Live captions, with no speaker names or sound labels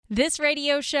This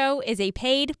radio show is a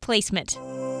paid placement.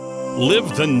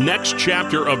 Live the next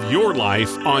chapter of your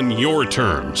life on your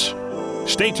terms.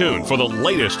 Stay tuned for the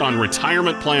latest on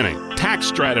retirement planning, tax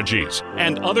strategies,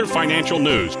 and other financial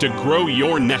news to grow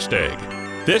your nest egg.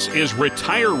 This is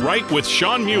Retire Right with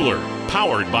Shawn Mueller,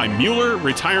 powered by Mueller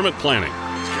Retirement Planning.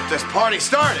 Let's get this party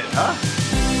started, huh?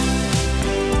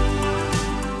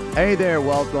 Hey there,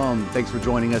 welcome. Thanks for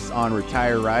joining us on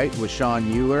Retire Right with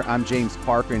Shawn Mueller. I'm James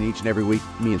Parker, and each and every week,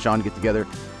 me and Shawn get together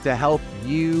to help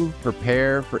you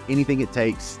prepare for anything it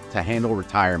takes to handle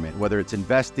retirement, whether it's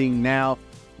investing now,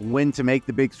 when to make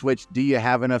the big switch, do you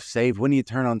have enough saved, when do you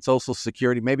turn on Social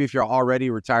Security, maybe if you're already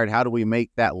retired, how do we make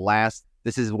that last?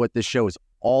 This is what this show is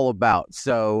all about.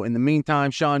 So in the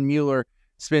meantime, Shawn Mueller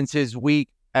spends his week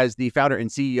as the founder and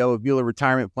CEO of Mueller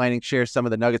Retirement Planning, shares some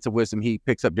of the nuggets of wisdom he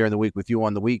picks up during the week with you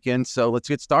on the weekend. So let's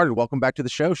get started. Welcome back to the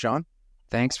show, Shawn.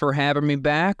 Thanks for having me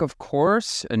back. Of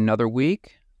course, another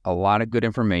week, a lot of good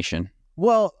information.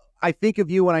 Well, I think of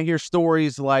you when I hear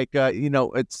stories like,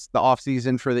 it's the off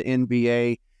season for the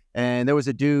NBA. And there was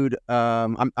a dude,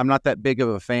 I'm not that big of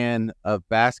a fan of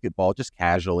basketball, just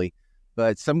casually,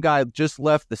 but some guy just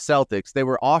left the Celtics. They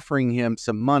were offering him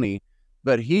some money,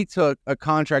 but he took a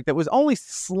contract that was only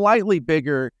slightly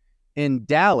bigger in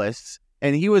Dallas.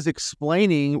 And he was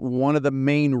explaining one of the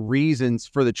main reasons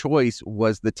for the choice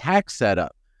was the tax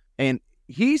setup. And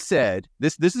he said,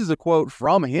 this is a quote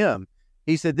from him.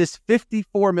 He said, this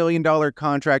 $54 million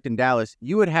contract in Dallas,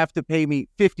 you would have to pay me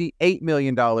 $58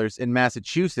 million in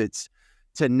Massachusetts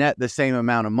to net the same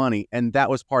amount of money. And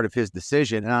that was part of his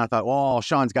decision. And I thought, well,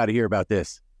 Shawn's got to hear about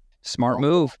this. Smart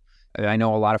move. I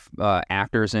know a lot of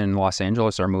actors in Los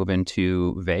Angeles are moving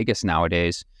to Vegas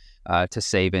nowadays to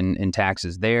save in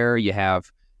taxes there. You have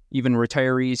even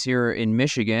retirees here in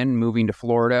Michigan moving to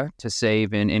Florida to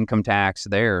save in income tax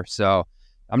there. So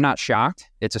I'm not shocked.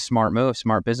 It's a smart move,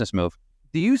 smart business move.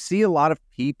 Do you see a lot of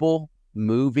people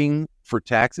moving for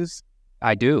taxes?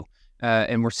 I do.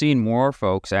 And we're seeing more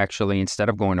folks actually, instead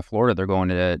of going to Florida, they're going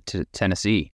to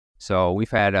Tennessee. So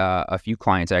we've had a few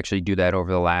clients actually do that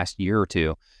over the last year or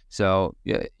two. So,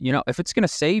 if it's going to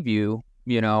save you,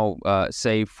 say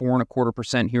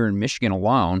 4.25% here in Michigan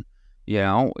alone,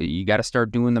 you got to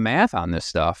start doing the math on this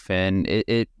stuff. And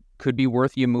it could be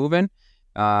worth you moving.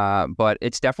 But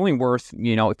it's definitely worth,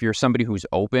 if you're somebody who's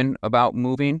open about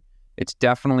moving, it's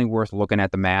definitely worth looking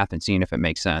at the math and seeing if it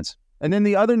makes sense. And then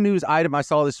the other news item I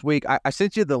saw this week, I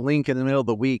sent you the link in the middle of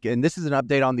the week, and this is an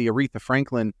update on the Aretha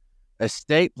Franklin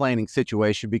estate planning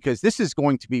situation, because this is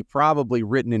going to be probably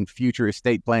written in future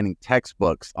estate planning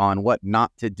textbooks on what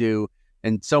not to do,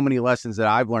 and so many lessons that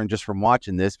I've learned just from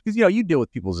watching this, because, you deal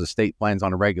with people's estate plans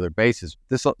on a regular basis.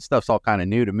 This stuff's all kind of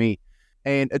new to me.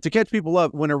 And to catch people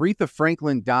up, when Aretha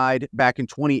Franklin died back in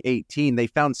 2018, they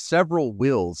found several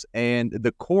wills, and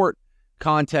the court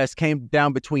contest came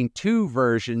down between two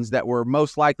versions that were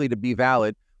most likely to be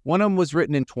valid. One of them was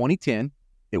written in 2010.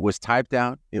 It was typed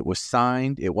out. It was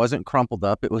signed. It wasn't crumpled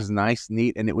up. It was nice,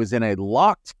 neat, and it was in a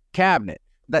locked cabinet.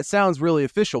 That sounds really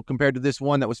official compared to this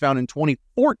one that was found in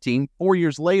 2014, 4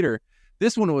 years later.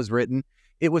 This one was written.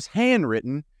 It was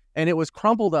handwritten, and it was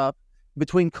crumpled up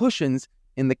between cushions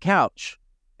in the couch.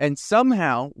 And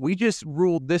somehow we just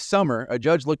ruled this summer, a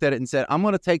judge looked at it and said, I'm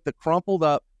going to take the crumpled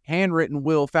up handwritten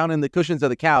will found in the cushions of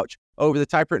the couch over the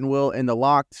typewritten will in the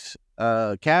locked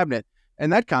cabinet.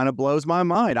 And that kind of blows my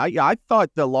mind. I thought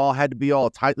the law had to be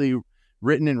all tightly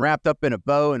written and wrapped up in a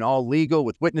bow and all legal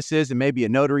with witnesses and maybe a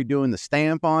notary doing the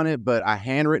stamp on it. But a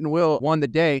handwritten will won the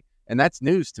day. And that's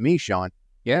news to me, Shawn.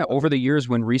 Yeah, over the years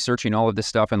when researching all of this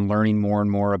stuff and learning more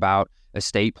and more about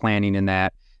estate planning and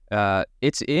that,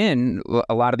 it's in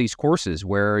a lot of these courses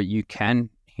where you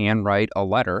can handwrite a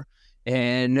letter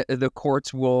and the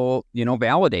courts will,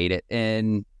 validate it.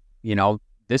 And,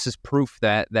 this is proof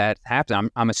that happened.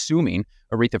 I'm assuming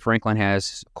Aretha Franklin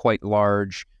has quite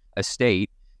large estate.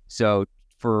 So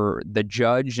for the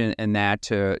judge and that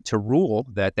to rule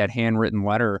that handwritten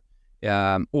letter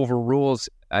overrules,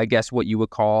 I guess, what you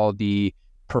would call the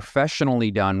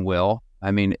professionally done will.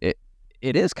 I mean, it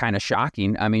is kind of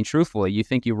shocking. I mean, truthfully, you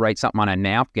think you write something on a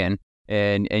napkin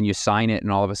and you sign it,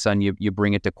 and all of a sudden you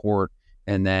bring it to court,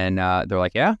 and then they're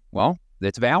like, yeah, well,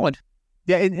 it's valid.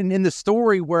 Yeah, and in the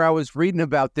story where I was reading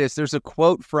about this, there's a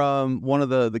quote from one of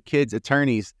the kids'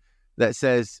 attorneys that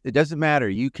says, it doesn't matter.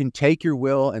 You can take your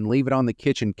will and leave it on the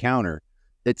kitchen counter.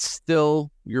 It's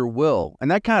still your will. And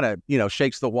that kind of,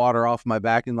 shakes the water off my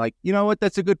back, and like, you know what?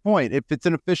 That's a good point. If it's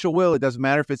an official will, it doesn't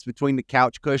matter if it's between the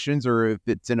couch cushions or if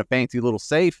it's in a fancy little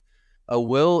safe. A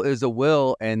will is a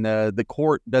will, and the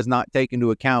court does not take into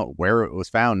account where it was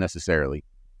found necessarily.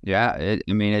 Yeah,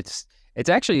 it's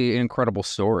actually an incredible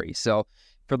story. So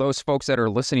for those folks that are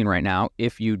listening right now,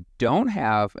 if you don't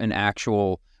have an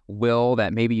actual will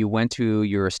that maybe you went to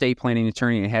your estate planning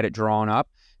attorney and had it drawn up,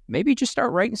 maybe just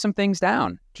start writing some things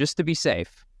down just to be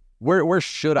safe. Where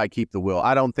should I keep the will?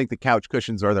 I don't think the couch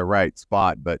cushions are the right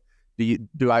spot, but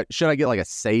should I get like a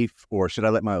safe, or should I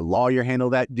let my lawyer handle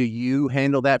that? Do you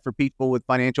handle that for people with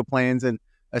financial plans and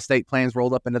estate plans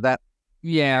rolled up into that?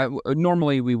 Yeah,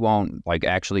 normally we won't like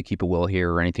actually keep a will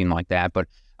here or anything like that, but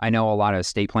I know a lot of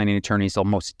estate planning attorneys, they'll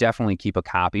most definitely keep a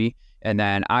copy. And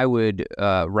then I would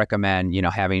recommend,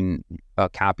 having a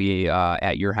copy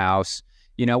at your house,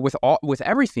 with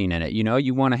everything in it.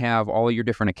 You want to have all of your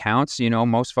different accounts.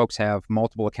 Most folks have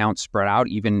multiple accounts spread out,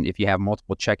 even if you have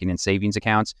multiple checking and savings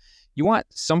accounts. You want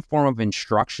some form of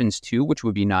instructions too, which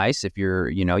would be nice if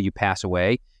you pass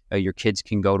away. Your kids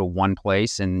can go to one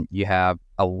place and you have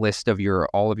a list of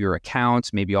all of your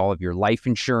accounts, maybe all of your life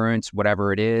insurance,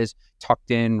 whatever it is,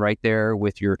 tucked in right there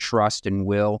with your trust and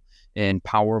will and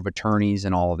power of attorneys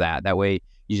and all of that. That way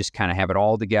you just kind of have it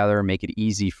all together, make it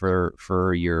easy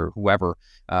for your whoever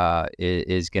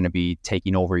is going to be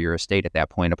taking over your estate at that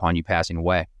point upon you passing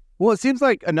away. Well, it seems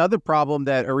like another problem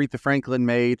that Aretha Franklin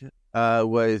made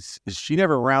was she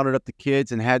never rounded up the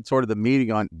kids and had sort of the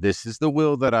meeting on, this is the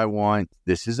will that I want,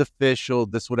 this is official,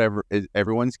 this whatever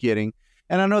everyone's getting.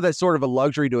 And I know that's sort of a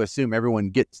luxury to assume everyone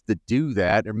gets to do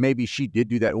that, or maybe she did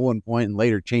do that at one point and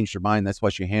later changed her mind. That's why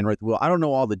she handwrote the will. I don't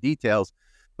know all the details,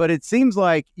 but it seems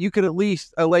like you could at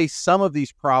least allay some of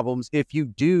these problems if you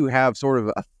do have sort of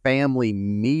a family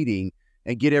meeting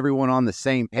and get everyone on the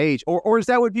same page. Or is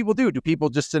that what people do? Do people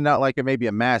just send out like maybe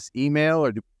a mass email,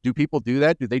 or do people do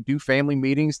that? Do they do family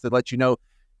meetings to let you know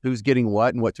who's getting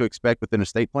what and what to expect with an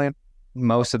estate plan?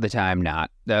 Most of the time,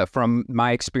 not. From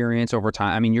my experience over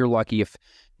time, I mean, you're lucky if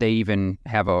they even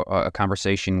have a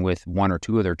conversation with one or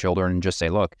two of their children and just say,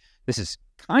 look, this is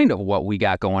kind of what we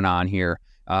got going on here.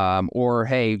 Or,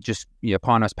 hey, just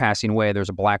upon us passing away, there's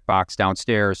a black box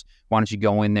downstairs. Why don't you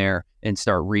go in there and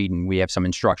start reading? We have some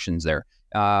instructions there.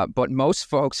 But most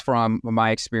folks, from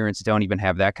my experience, don't even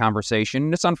have that conversation.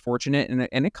 And it's unfortunate.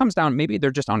 And it comes down, maybe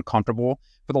they're just uncomfortable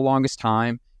for the longest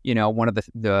time. One of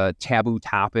the taboo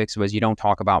topics was you don't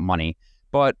talk about money.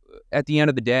 But at the end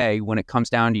of the day, when it comes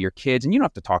down to your kids, and you don't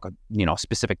have to talk,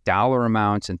 specific dollar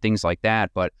amounts and things like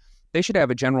that, but they should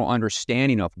have a general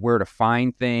understanding of where to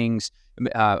find things,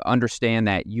 understand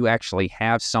that you actually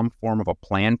have some form of a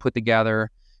plan put together.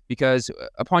 Because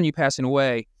upon you passing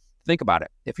away, think about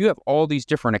it. If you have all these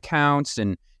different accounts,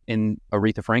 and in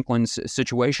Aretha Franklin's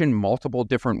situation, multiple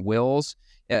different wills,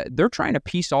 they're trying to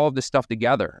piece all of this stuff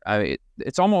together.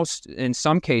 It's almost, in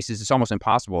some cases, it's almost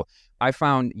impossible. I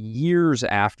found years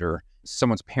after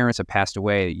someone's parents have passed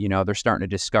away, they're starting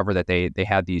to discover that they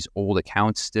had these old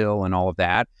accounts still and all of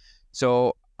that.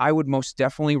 So I would most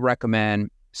definitely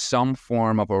recommend some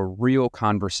form of a real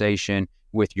conversation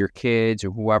with your kids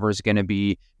or whoever's going to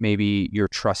be maybe your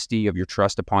trustee of your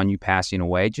trust upon you passing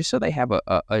away, just so they have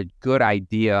a good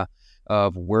idea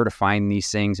of where to find these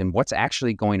things and what's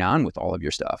actually going on with all of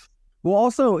your stuff. Well,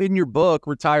 also in your book,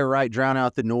 Retire Right, Drown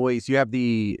Out the Noise, you have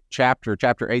the chapter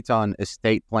 8's on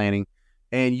estate planning,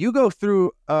 and you go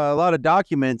through a lot of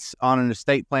documents on an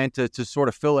estate plan to sort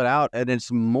of fill it out, and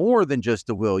it's more than just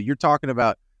a will. You're talking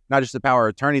about not just the power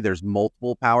of attorney, there's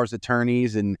multiple powers of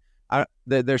attorneys, and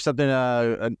there's something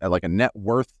like a net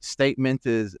worth statement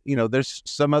is, there's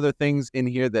some other things in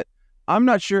here that I'm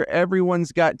not sure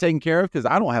everyone's got taken care of, because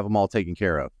I don't have them all taken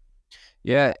care of.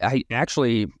 Yeah,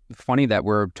 funny that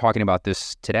we're talking about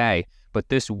this today, but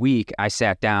this week I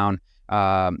sat down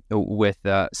with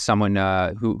someone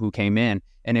who came in,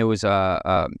 and it was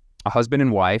a husband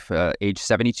and wife, age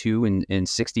 72 and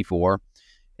 64.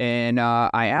 And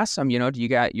I asked them, do you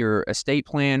got your estate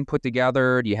plan put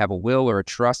together? Do you have a will or a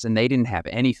trust? And they didn't have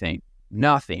anything,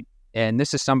 nothing. And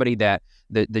this is somebody that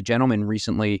the gentleman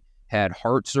recently had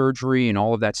heart surgery and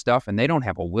all of that stuff, and they don't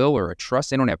have a will or a trust.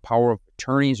 They don't have power of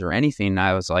attorneys or anything. And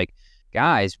I was like,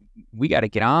 guys, we got to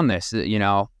get on this.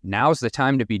 Now's the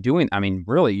time to be doing. I mean,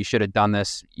 really, you should have done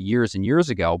this years and years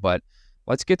ago, but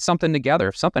let's get something together.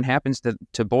 If something happens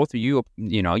to both of you,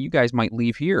 you guys might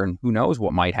leave here, and who knows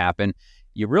what might happen.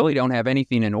 You really don't have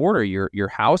anything in order. Your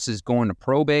house is going to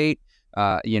probate.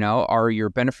 Are your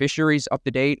beneficiaries up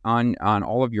to date on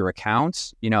all of your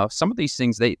accounts? Some of these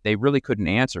things they really couldn't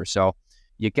answer. So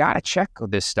you got to check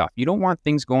this stuff. You don't want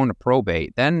things going to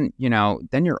probate. Then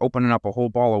you're opening up a whole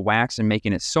ball of wax and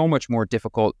making it so much more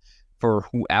difficult for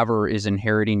whoever is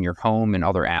inheriting your home and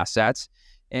other assets.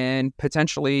 And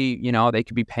potentially, they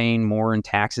could be paying more in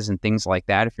taxes and things like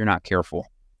that if you're not careful.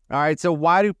 All right. So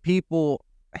why do people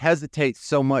hesitate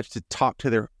so much to talk to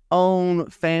their own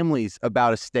families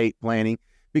about estate planning?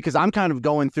 because I'm kind of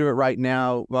going through it right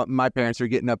now. Well, my parents are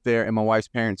getting up there and my wife's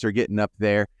parents are getting up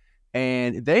there,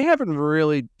 and they haven't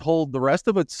really told the rest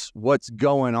of us what's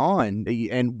going on.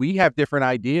 And we have different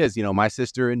ideas, my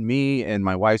sister and me and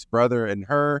my wife's brother and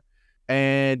her,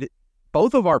 and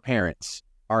both of our parents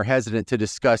are hesitant to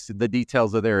discuss the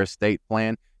details of their estate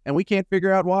plan, and we can't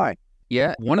figure out why.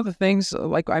 Yeah, one of the things,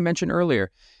 like I mentioned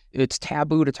earlier, it's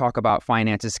taboo to talk about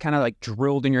finances. It's kind of like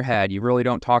drilled in your head. You really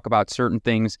don't talk about certain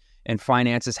things, and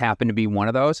finances happen to be one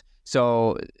of those.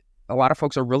 So a lot of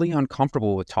folks are really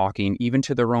uncomfortable with talking even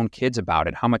to their own kids about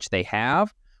it, how much they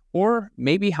have, or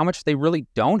maybe how much they really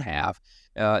don't have.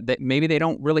 That maybe they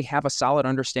don't really have a solid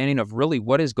understanding of really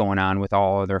what is going on with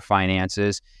all of their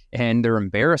finances, and they're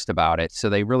embarrassed about it. So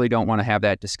they really don't want to have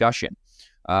that discussion.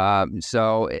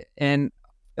 And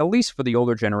at least for the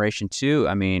older generation too,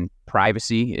 I mean,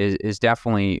 privacy is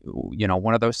definitely,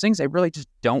 one of those things. They really just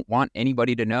don't want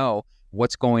anybody to know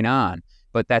what's going on,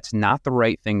 but that's not the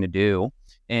right thing to do.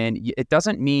 And it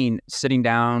doesn't mean sitting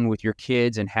down with your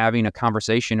kids and having a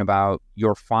conversation about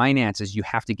your finances. You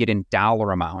have to get in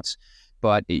dollar amounts,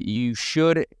 but you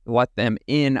should let them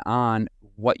in on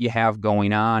what you have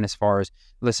going on as far as,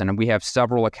 listen, we have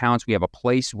several accounts. We have a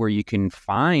place where you can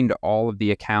find all of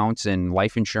the accounts and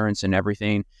life insurance and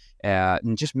everything,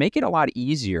 and just make it a lot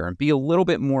easier and be a little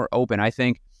bit more open. I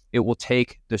think it will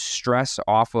take the stress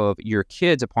off of your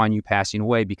kids upon you passing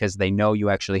away because they know you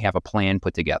actually have a plan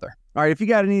put together. All right, if you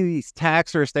got any of these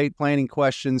tax or estate planning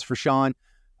questions for Shawn,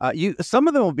 some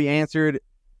of them will be answered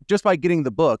just by getting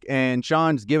the book. And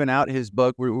Shawn's given out his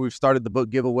book. We've started the book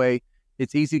giveaway.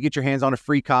 It's easy to get your hands on a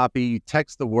free copy. You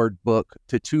text the word book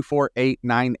to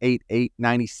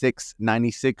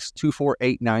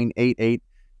 248-988-9696,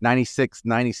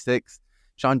 248-988-9696.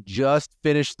 Shawn just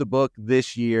finished the book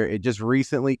this year. It just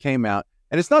recently came out.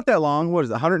 And it's not that long. What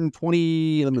is it,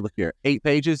 120, let me look here, 8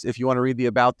 pages if you want to read the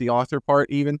about the author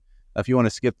part even. If you want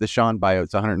to skip the Shawn bio,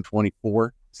 it's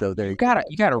 124. So there you go.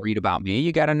 You gotta read about me.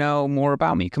 You gotta know more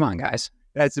about me. Come on, guys.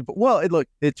 That's it. Well, look,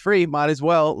 it's free. Might as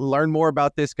well learn more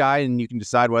about this guy, and you can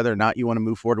decide whether or not you want to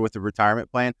move forward with the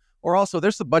retirement plan. Or also,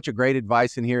 there's a bunch of great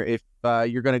advice in here. If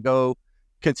you're going to go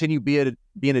continue being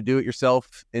a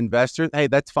do-it-yourself investor, hey,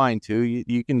 that's fine too.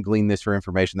 You can glean this for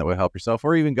information that will help yourself,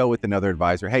 or even go with another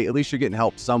advisor. Hey, at least you're getting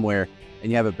help somewhere,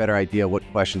 and you have a better idea what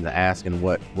questions to ask and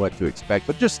what to expect.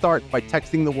 But just start by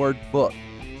texting the word book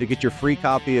to get your free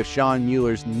copy of Shawn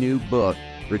Mueller's new book,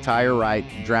 Retire Right,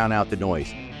 Drown Out the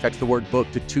Noise. Text the word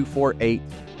book to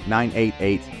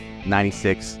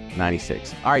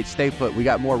 248-988-9696. All right, stay put. We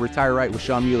got more Retire Right with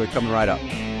Shawn Mueller coming right up.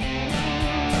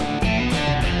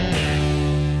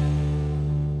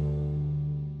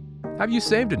 Have you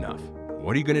saved enough?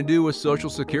 What are you going to do with Social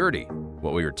Security?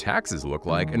 What will your taxes look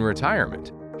like in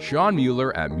retirement? Shawn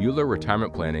Mueller at Mueller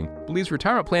Retirement Planning believes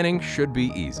retirement planning should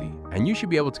be easy, and you should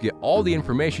be able to get all the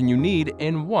information you need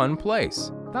in one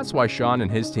place. That's why Shawn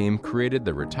and his team created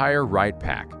the Retire Right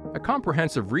Pack, a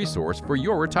comprehensive resource for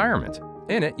your retirement.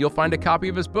 In it, you'll find a copy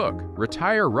of his book,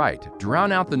 Retire Right,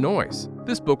 Drown Out the Noise.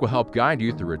 This book will help guide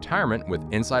you through retirement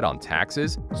with insight on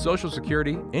taxes, Social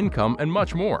Security, income, and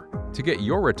much more. To get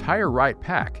your Retire Right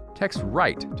pack, text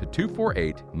RIGHT to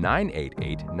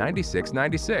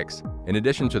 248-988-9696. In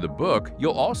addition to the book,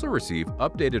 you'll also receive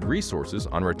updated resources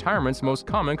on retirement's most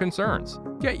common concerns.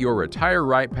 Get your Retire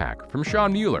Right pack from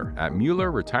Shawn Mueller at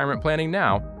Mueller Retirement Planning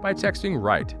now by texting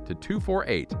RIGHT to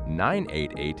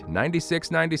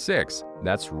 248-988-9696.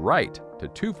 That's RIGHT to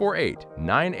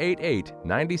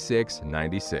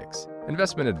 248-988-9696.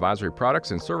 Investment advisory products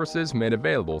and services made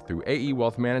available through AE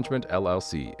Wealth Management,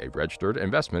 LLC, a registered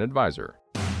investment advisor.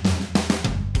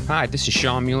 Hi, this is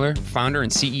Shawn Mueller, founder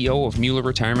and CEO of Mueller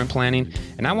Retirement Planning,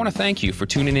 and I want to thank you for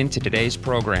tuning in to today's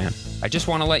program. I just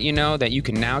want to let you know that you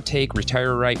can now take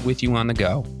Retire Right with you on the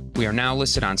go. We are now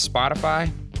listed on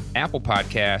Spotify, Apple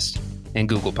Podcasts, and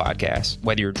Google Podcasts.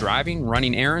 Whether you're driving,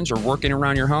 running errands, or working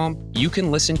around your home, you can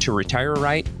listen to Retire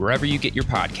Right wherever you get your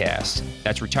podcasts.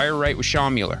 That's Retire Right with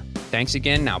Shawn Mueller. Thanks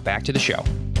again. Now back to the show.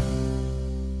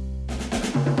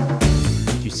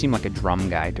 You seem like a drum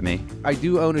guy to me. I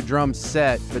do own a drum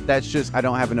set, but that's just, I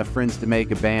don't have enough friends to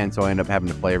make a band, so I end up having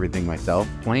to play everything myself.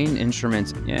 Playing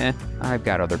instruments, I've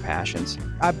got other passions.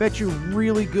 I bet you're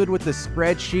really good with the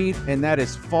spreadsheet, and that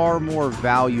is far more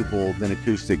valuable than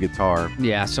acoustic guitar.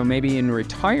 Yeah, so maybe in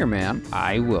retirement,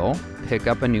 I will pick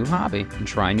up a new hobby and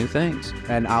try new things.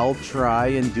 And I'll try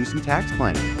and do some tax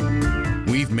planning.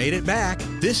 We've made it back.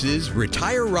 This is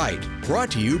Retire Right,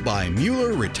 brought to you by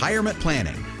Mueller Retirement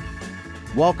Planning.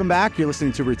 Welcome back. You're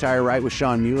listening to Retire Right with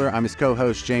Shawn Mueller. I'm his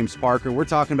co-host, James Parker. We're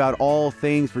talking about all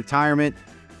things retirement.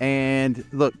 And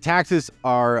look, taxes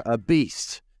are a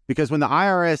beast Because when the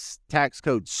IRS tax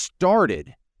code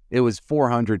started, it was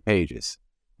 400 pages.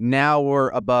 Now we're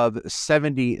above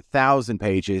 70,000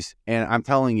 pages. And I'm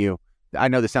telling you, I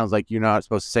know this sounds like you're not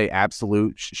supposed to say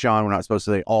absolute, Shawn. We're not supposed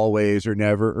to say always or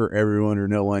never or everyone or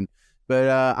no one. But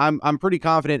I'm pretty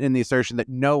confident in the assertion that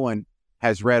no one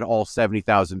has read all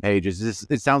 70,000 pages.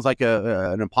 It sounds like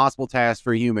an impossible task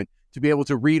for a human to be able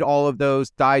to read all of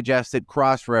those, digest it,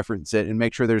 cross-reference it, and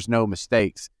make sure there's no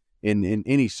mistakes in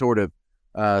any sort of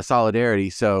solidarity.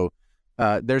 So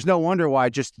there's no wonder why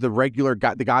just the regular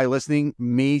guy, the guy listening,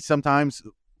 me sometimes,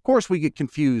 of course we get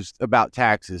confused about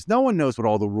taxes. No one knows what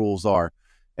all the rules are.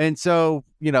 And so,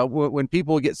 when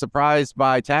people get surprised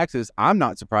by taxes, I'm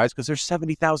not surprised because there's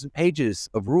 70,000 pages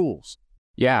of rules.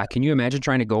 Yeah. Can you imagine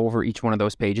trying to go over each one of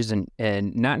those pages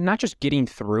and not just getting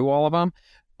through all of them,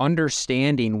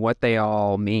 understanding what they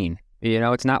all mean?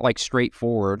 It's not like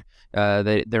straightforward.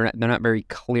 They're not very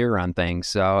clear on things.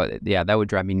 So yeah, that would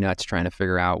drive me nuts trying to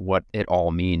figure out what it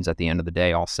all means at the end of the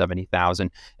day, all 70,000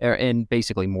 and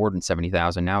basically more than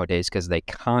 70,000 nowadays, because they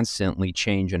constantly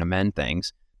change and amend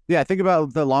things. Yeah. Think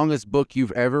about the longest book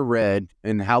you've ever read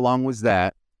and how long was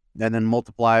that? And then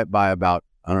multiply it by about,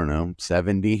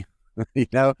 70,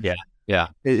 Yeah. Yeah.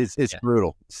 It's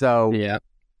brutal. So yeah.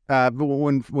 But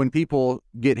when people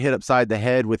get hit upside the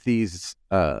head with these,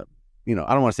 I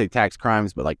don't want to say tax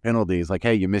crimes, but like penalties, like,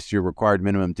 hey, you missed your required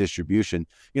minimum distribution.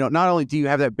 Not only do you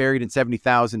have that buried in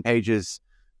 70,000 pages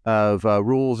of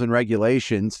rules and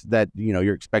regulations that,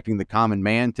 you're expecting the common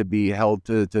man to be held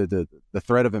to the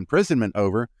threat of imprisonment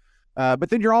over, but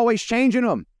then you're always changing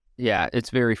them. Yeah, it's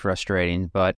very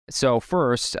frustrating. But so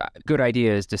first, good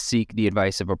idea is to seek the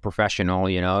advice of a professional,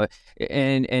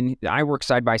 and I work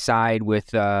side by side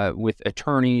with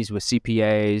attorneys, with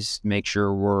CPAs, make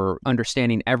sure we're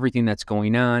understanding everything that's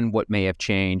going on, what may have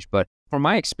changed. But from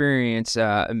my experience,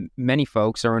 many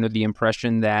folks are under the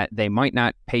impression that they might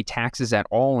not pay taxes at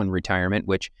all in retirement,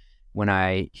 which when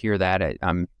I hear that,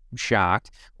 I'm shocked,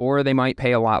 or they might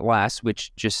pay a lot less,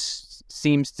 which just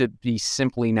seems to be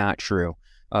simply not true.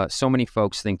 So many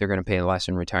folks think they're going to pay less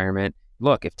in retirement.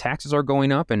 Look, if taxes are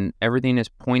going up and everything is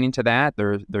pointing to that,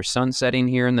 they're sunsetting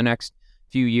here in the next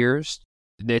few years,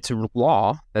 it's a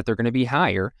law that they're going to be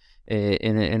higher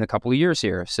in a couple of years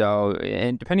here. So,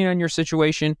 and depending on your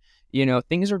situation,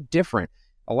 things are different.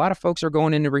 A lot of folks are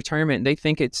going into retirement and they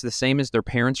think it's the same as their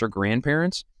parents or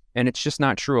grandparents, and it's just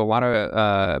not true. A lot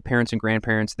of parents and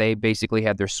grandparents, they basically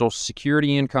had their Social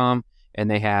Security income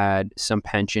and they had some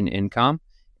pension income,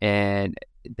 and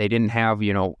they didn't have,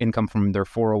 income from their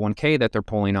 401k that they're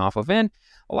pulling off of. And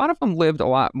a lot of them lived a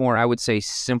lot more, I would say,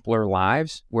 simpler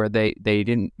lives where they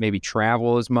didn't maybe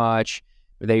travel as much.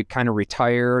 They kind of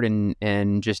retired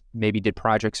and just maybe did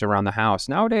projects around the house.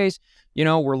 Nowadays,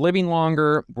 we're living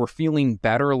longer. We're feeling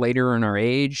better later in our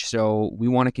age. So we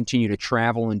want to continue to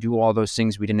travel and do all those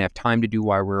things we didn't have time to do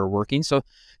while we were working. So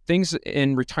things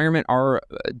in retirement are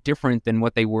different than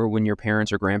what they were when your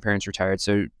parents or grandparents retired.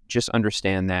 So just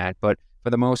understand that. But for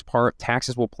the most part,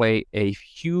 taxes will play a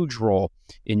huge role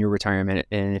in your retirement.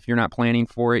 And if you're not planning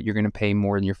for it, you're going to pay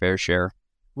more than your fair share.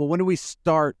 Well, when do we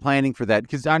start planning for that?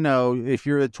 Because I know if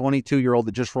you're a 22-year-old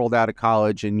that just rolled out of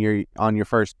college and you're on your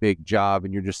first big job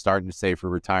and you're just starting to save for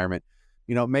retirement,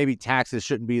 maybe taxes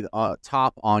shouldn't be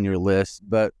top on your list.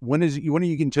 But when are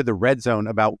you getting to the red zone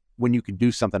about when you can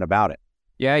do something about it?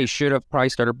 Yeah, you should have probably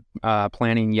started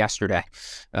planning yesterday.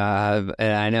 And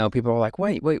I know people are like,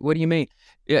 wait, what do you mean?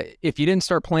 If you didn't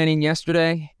start planning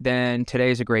yesterday, then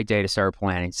today is a great day to start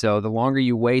planning. So the longer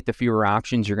you wait, the fewer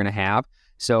options you're going to have.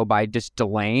 So by just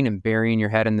delaying and burying your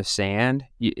head in the sand,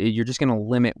 you're just going to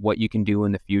limit what you can do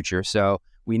in the future. So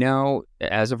we know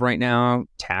as of right now,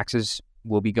 taxes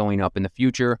will be going up in the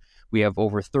future. We have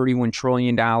over $31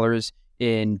 trillion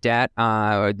in debt,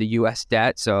 the U.S.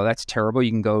 debt. So that's terrible.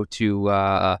 You can go to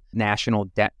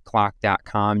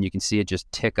nationaldebtclock.com. You can see it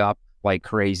just tick up like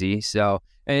crazy. So,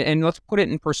 and let's put it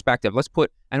in perspective.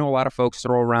 I know a lot of folks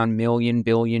throw around million,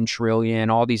 billion, trillion.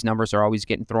 All these numbers are always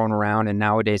getting thrown around. And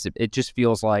nowadays it just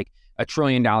feels like $1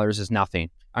 trillion is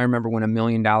nothing. I remember when $1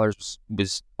 million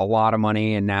was a lot of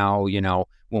money. And now,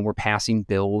 when we're passing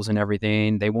bills and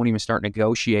everything, they won't even start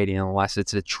negotiating unless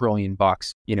it's $1 trillion.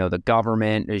 The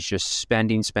government is just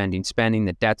spending.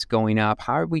 The debt's going up.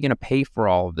 How are we going to pay for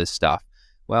all of this stuff?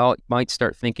 Well, you might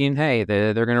start thinking, hey,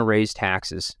 they're going to raise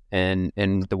taxes. And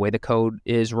the way the code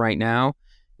is right now,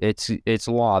 it's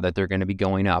law that they're going to be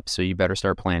going up. So you better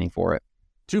start planning for it.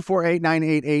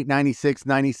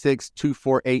 248-988-9696,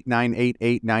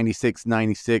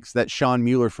 248-988-9696. That's Shawn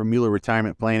Mueller from Mueller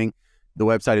Retirement Planning. The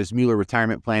website is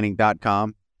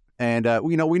MuellerRetirementPlanning.com. And,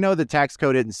 we know the tax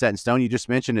code isn't set in stone. You just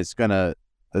mentioned it's going to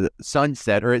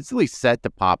sunset, or it's at least set to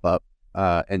pop up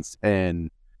and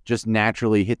just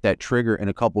naturally hit that trigger in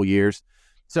a couple years.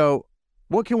 So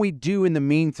what can we do in the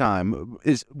meantime?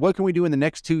 What can we do in the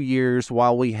next 2 years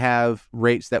while we have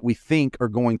rates that we think are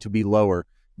going to be lower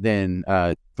than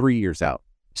 3 years out?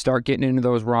 Start getting into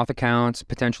those Roth accounts,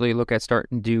 potentially look at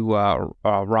starting to do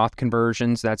Roth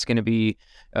conversions. That's going to be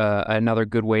another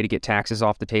good way to get taxes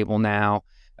off the table now.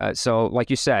 So like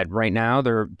you said, right now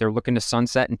they're looking to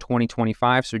sunset in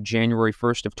 2025, so January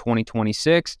 1st of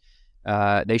 2026.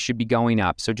 They should be going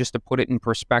up. So just to put it in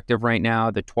perspective right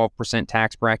now, the 12%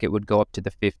 tax bracket would go up to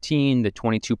the 15, the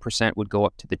 22% would go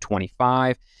up to the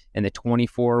 25, and the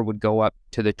 24 would go up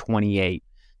to the 28.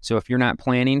 So if you're not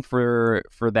planning for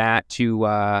that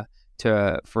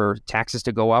for taxes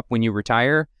to go up when you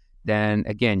retire, then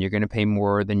again, you're going to pay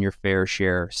more than your fair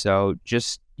share. So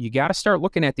you got to start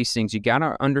looking at these things. You got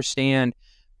to understand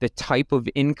the type of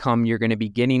income you're going to be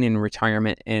getting in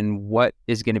retirement and what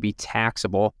is going to be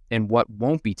taxable and what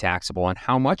won't be taxable and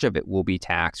how much of it will be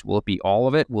taxed. Will it be all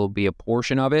of it? Will it be a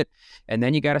portion of it? And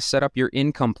then you got to set up your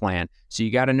income plan. So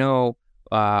you got to know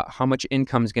how much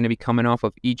income is going to be coming off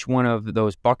of each one of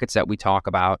those buckets that we talk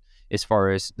about, as far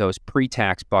as those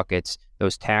pre-tax buckets,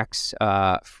 those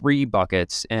tax-free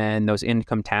buckets, and those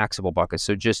income taxable buckets.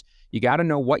 So you got to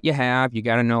know what you have. You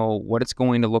got to know what it's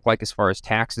going to look like as far as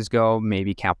taxes go,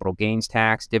 maybe capital gains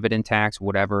tax, dividend tax,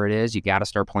 whatever it is. You got to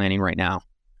start planning right now.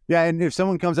 Yeah, and if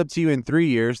someone comes up to you in 3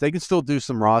 years, they can still do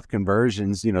some Roth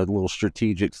conversions, the little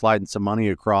strategic, sliding some money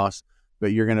across,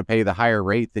 but you're going to pay the higher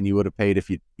rate than you would have paid if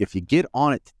you get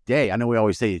on it today. I know we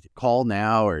always say call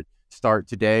now or start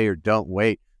today or don't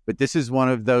wait, but this is one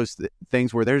of those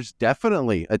things where there's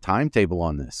definitely a timetable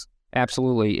on this.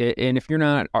 Absolutely. And if you're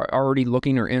not already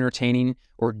looking or entertaining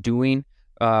or doing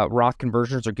Roth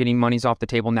conversions or getting monies off the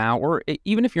table now, or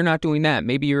even if you're not doing that,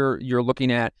 maybe you're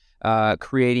looking at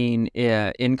creating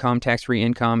tax-free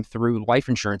income through life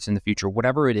insurance in the future,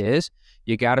 whatever it is,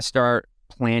 you got to start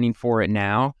planning for it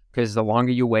now, because the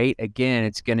longer you wait, again,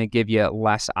 it's going to give you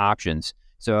less options.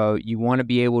 So you want to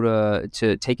be able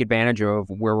to take advantage of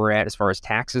where we're at as far as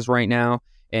taxes right now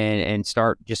and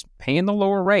start just paying the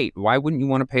lower rate. Why wouldn't you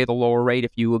want to pay the lower rate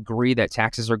if you agree that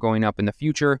taxes are going up in the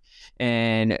future?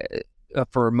 And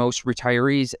for most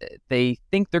retirees, they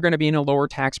think they're going to be in a lower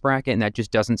tax bracket, and that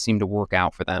just doesn't seem to work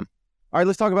out for them. All right,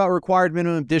 let's talk about required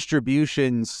minimum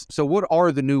distributions. So what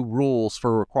are the new rules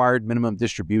for required minimum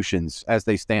distributions as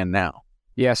they stand now?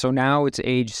 Yeah, so now it's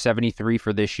age 73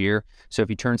 for this year. So if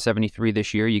you turn 73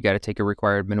 this year, you got to take a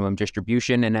required minimum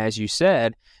distribution. And as you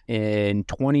said, in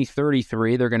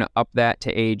 2033, they're going to up that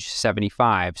to age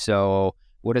 75. So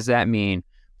what does that mean?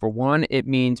 For one, it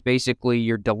means basically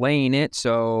you're delaying it.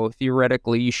 So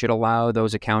theoretically, you should allow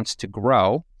those accounts to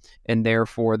grow, and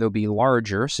therefore they'll be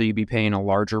larger. So you'd be paying a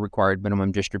larger required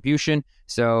minimum distribution.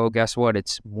 So guess what?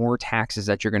 It's more taxes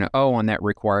that you're going to owe on that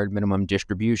required minimum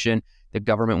distribution. The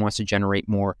government wants to generate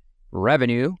more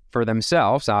revenue for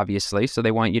themselves, obviously. So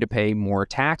they want you to pay more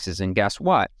taxes. And guess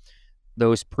what?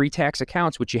 Those pre-tax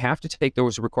accounts, which you have to take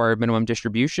those required minimum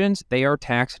distributions, they are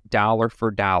taxed dollar for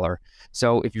dollar.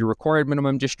 So if your required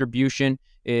minimum distribution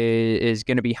is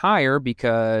going to be higher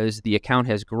because the account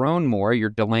has grown more, you're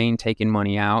delaying taking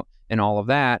money out and all of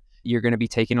that, you're going to be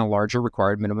taking a larger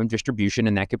required minimum distribution,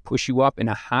 and that could push you up in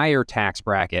a higher tax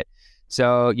bracket.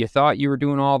 So you thought you were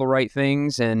doing all the right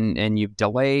things and you've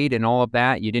delayed and all of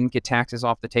that. You didn't get taxes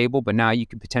off the table, but now you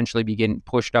could potentially be getting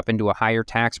pushed up into a higher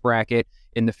tax bracket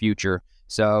in the future.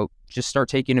 So just start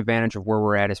taking advantage of where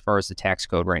we're at as far as the tax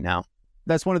code right now.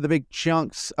 That's one of the big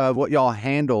chunks of what y'all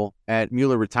handle at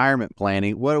Mueller Retirement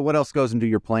Planning. What else goes into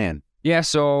your plan? Yeah,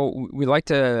 so we like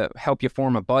to help you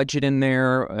form a budget in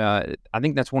there. I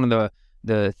think that's one of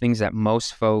the things that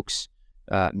most folks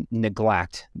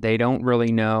neglect. They don't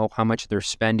really know how much they're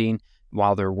spending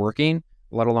while they're working,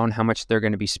 let alone how much they're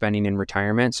going to be spending in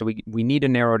retirement. So we need to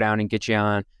narrow down and get you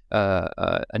on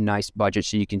a nice budget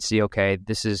so you can see, okay,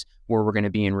 this is where we're going to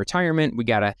be in retirement. We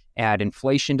got to add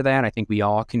inflation to that. I think we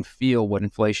all can feel what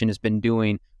inflation has been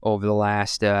doing over the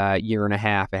last year and a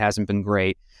half. It hasn't been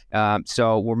great.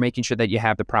 So we're making sure that you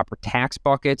have the proper tax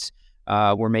buckets.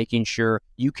 We're making sure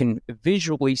you can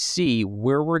visually see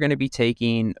where we're going to be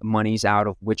taking monies out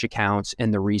of which accounts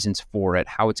and the reasons for it,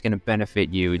 how it's going to benefit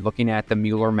you, looking at the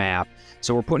Mueller map.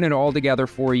 So we're putting it all together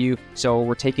for you. So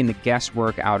we're taking the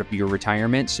guesswork out of your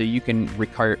retirement so you can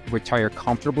retire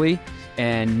comfortably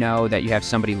and know that you have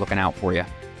somebody looking out for you. All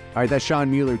right, that's Shawn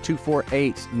Mueller,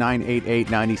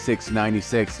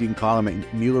 248-988-9696. You can call him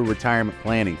at Mueller Retirement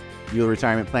Planning.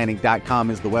 MuellerRetirementPlanning.com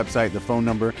is the website, the phone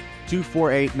number,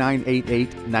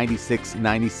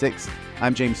 248-988-9696.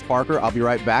 I'm James Parker. I'll be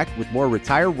right back with more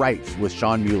Retire Right with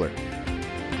Shawn Mueller.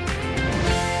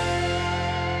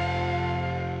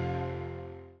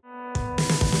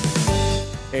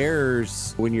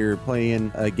 Errors when you're playing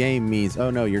a game means,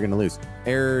 oh no, you're going to lose.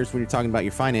 Errors when you're talking about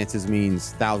your finances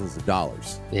means thousands of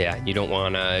dollars. Yeah, you don't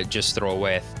want to just throw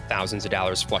away thousands of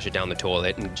dollars, flush it down the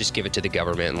toilet, and just give it to the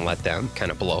government and let them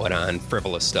kind of blow it on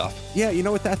frivolous stuff. Yeah, you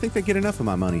know what? I think they get enough of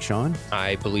my money, Shawn.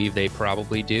 I believe they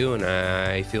probably do, and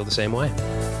I feel the same way.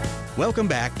 Welcome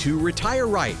back to Retire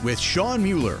Right with Shawn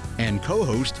Mueller and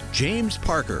co-host James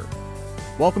Parker.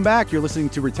 Welcome back. You're listening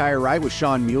to Retire Right with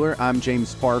Shawn Mueller. I'm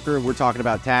James Parker. We're talking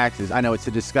about taxes. I know it's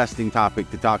a disgusting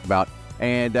topic to talk about,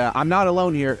 and I'm not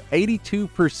alone here.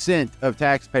 82% of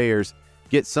taxpayers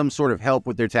get some sort of help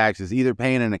with their taxes, either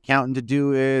paying an accountant to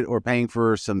do it or paying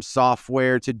for some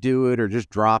software to do it or just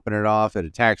dropping it off at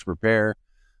a tax preparer.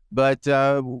 But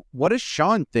what does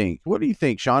Shawn think? What do you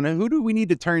think, Shawn? Who do we need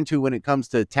to turn to when it comes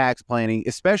to tax planning,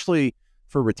 especially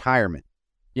for retirement?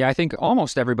 Yeah, I think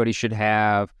almost everybody should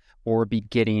have or be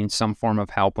getting some form of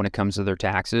help when it comes to their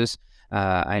taxes.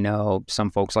 I know some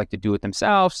folks like to do it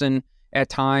themselves, and at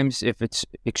times, if it's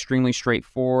extremely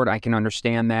straightforward, I can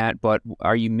understand that, but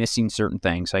are you missing certain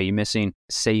things? Are you missing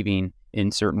saving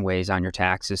in certain ways on your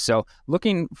taxes? So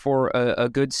looking for a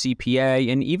good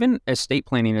CPA, and even a estate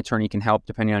planning attorney can help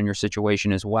depending on your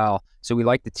situation as well. So we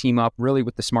like to team up really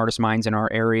with the smartest minds in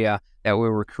our area, that way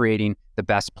we're creating the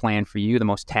best plan for you, the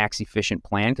most tax efficient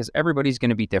plan, because everybody's going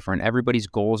to be different. Everybody's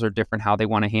goals are different, how they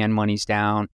want to hand monies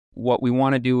down. What we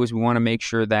want to do is we want to make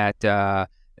sure that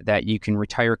that you can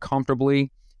retire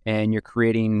comfortably and you're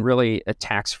creating really a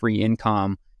tax-free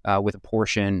income with a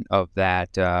portion of that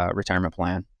retirement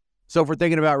plan. So if we're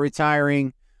thinking about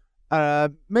retiring,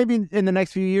 maybe in the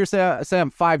next few years, say I'm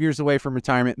 5 years away from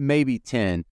retirement, maybe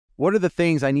 10. What are the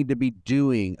things I need to be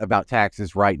doing about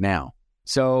taxes right now?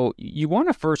 So you want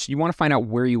to find out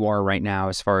where you are right now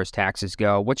as far as taxes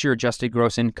go. What's your adjusted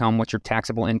gross income? What's your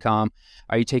taxable income?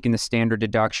 Are you taking the standard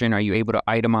deduction? Are you able to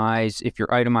itemize? If you're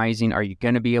itemizing, are you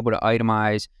going to be able to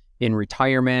itemize in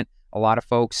retirement? A lot of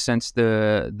folks, since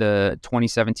the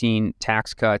 2017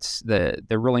 tax cuts, they're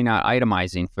really not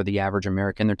itemizing for the average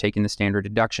American. They're taking the standard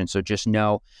deduction. So just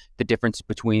know the difference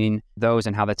between those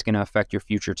and how that's going to affect your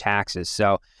future taxes.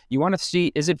 So you want to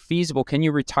see, is it feasible? Can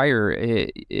you retire?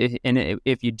 And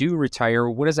if you do retire,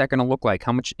 what is that going to look like?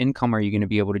 How much income are you going to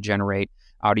be able to generate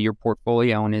out of your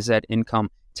portfolio? And is that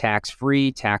income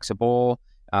tax-free, taxable?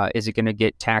 Is it going to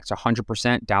get taxed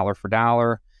 100%, dollar for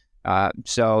dollar?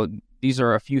 So these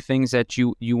are a few things that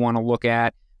you want to look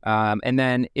at. And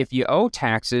then if you owe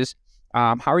taxes,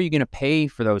 how are you going to pay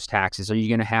for those taxes? Are you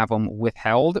going to have them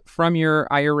withheld from your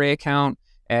IRA account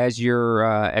as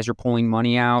you're pulling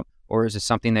money out? Or is it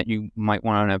something that you might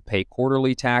want to pay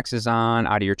quarterly taxes on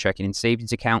out of your checking and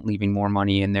savings account, leaving more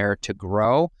money in there to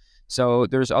grow? So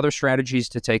there's other strategies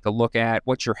to take a look at.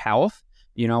 What's your health?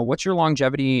 What's your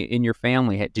longevity in your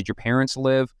family? Did your parents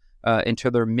live into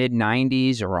their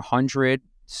mid-90s or 100?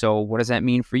 So what does that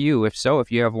mean for you? If so,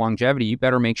 if you have longevity, you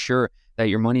better make sure that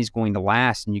your money's going to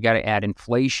last, and you got to add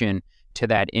inflation to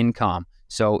that income.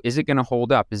 So is it going to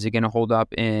hold up? Is it going to hold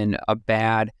up in a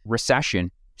bad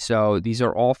recession? So these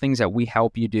are all things that we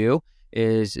help you do,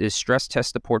 is stress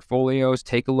test the portfolios,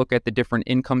 take a look at the different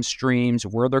income streams,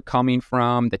 where they're coming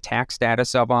from, the tax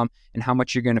status of them, and how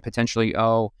much you're going to potentially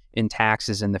owe in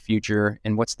taxes in the future,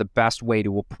 and what's the best way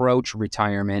to approach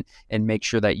retirement and make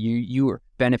sure that you are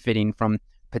benefiting from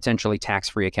potentially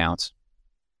tax-free accounts.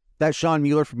 That's Shawn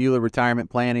Mueller from Mueller Retirement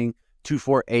Planning,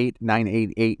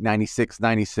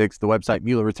 248-988-9696, the website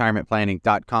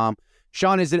MuellerRetirementPlanning.com.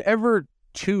 Shawn, is it ever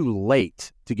too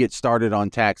late to get started on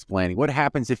tax planning? What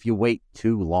happens if you wait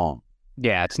too long?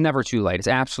 Yeah, it's never too late. It's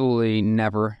absolutely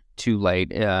never too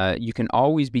late. You can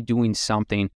always be doing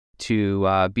something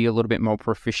to be a little bit more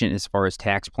proficient as far as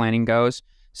tax planning goes.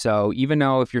 So even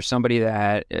though if you're somebody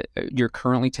that you're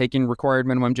currently taking required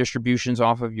minimum distributions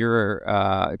off of your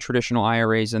traditional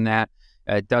IRAs and that,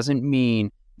 doesn't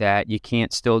mean that you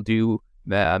can't still do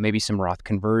maybe some Roth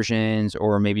conversions,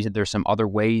 or maybe there's some other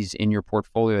ways in your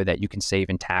portfolio that you can save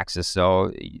in taxes.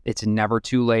 So it's never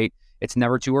too late. It's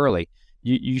never too early.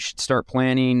 You should start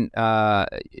planning,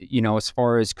 as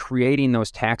far as creating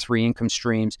those tax-free income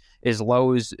streams as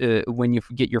low as when you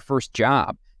get your first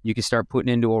job. You can start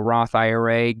putting into a Roth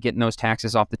IRA, getting those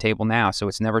taxes off the table now. So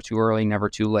it's never too early, never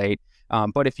too late.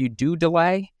 But if you do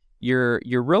delay, you're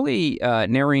really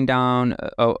narrowing down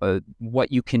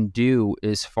what you can do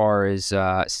as far as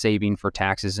saving for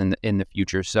taxes in the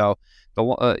future. So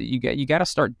you got to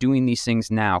start doing these things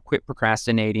now. Quit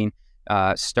procrastinating.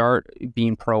 Start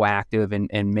being proactive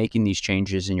and making these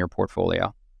changes in your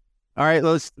portfolio. All right,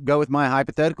 let's go with my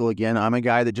hypothetical again. I'm a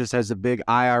guy that just has a big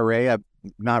IRA. I've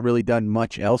not really done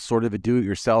much else, sort of a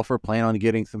do-it-yourselfer, plan on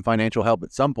getting some financial help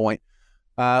at some point.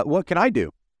 What can I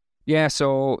do? Yeah,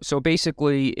 so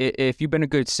basically, if you've been a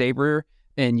good saver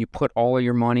and you put all of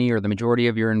your money or the majority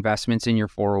of your investments in your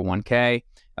 401k,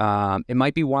 it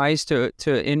might be wise to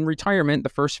in retirement, the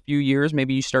first few years,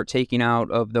 maybe you start taking out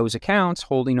of those accounts,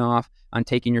 holding off on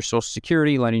taking your Social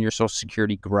Security, letting your Social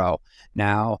Security grow.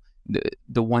 Now,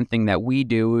 the one thing that we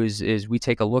do is we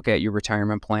take a look at your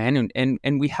retirement plan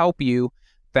and we help you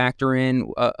factor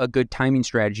in a good timing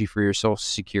strategy for your Social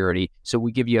Security. So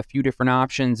we give you a few different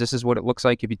options. This is what it looks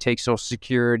like if you take Social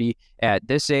Security at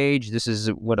this age. This is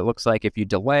what it looks like if you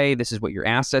delay. This is what your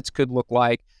assets could look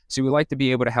like. So we like to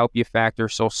be able to help you factor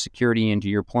Social Security into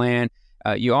your plan.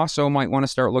 You also might want to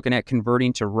start looking at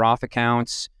converting to Roth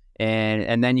accounts.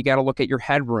 And then you got to look at your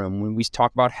headroom. When we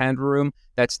talk about headroom,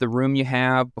 that's the room you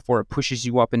have before it pushes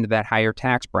you up into that higher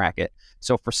tax bracket.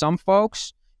 So for some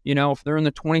folks, if they're in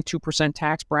the 22%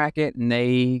 tax bracket and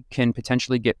they can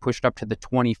potentially get pushed up to the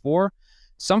 24,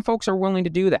 some folks are willing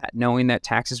to do that, knowing that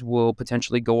taxes will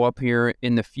potentially go up here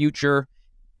in the future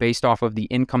based off of the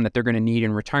income that they're going to need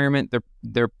in retirement.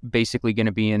 They're basically going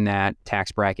to be in that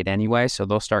tax bracket anyway, so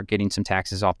they'll start getting some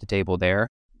taxes off the table there.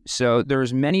 So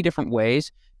there's many different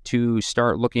ways to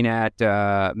start looking at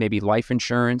maybe life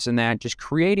insurance and that, just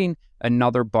creating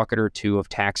another bucket or two of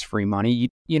tax-free money.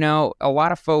 A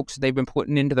lot of folks, they've been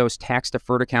putting into those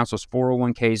tax-deferred accounts, those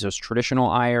 401ks, those traditional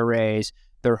IRAs,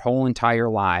 their whole entire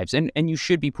lives. And you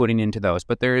should be putting into those,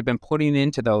 but they've been putting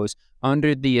into those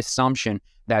under the assumption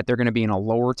that they're going to be in a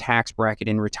lower tax bracket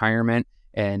in retirement,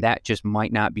 and that just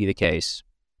might not be the case.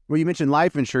 Well, you mentioned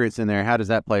life insurance in there. How does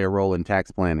that play a role in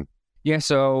tax planning? Yeah,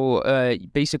 so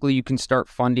basically you can start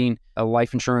funding a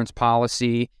life insurance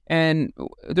policy, and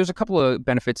there's a couple of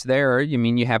benefits there.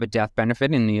 You have a death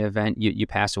benefit in the event you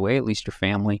pass away. At least your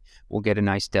family will get a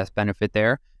nice death benefit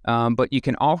there. But you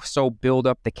can also build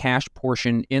up the cash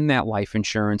portion in that life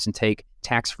insurance and take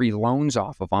tax-free loans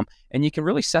off of them. And you can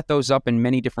really set those up in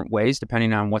many different ways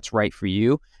depending on what's right for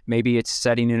you. Maybe it's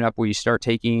setting it up where you start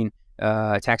taking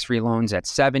tax-free loans at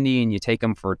 70 and you take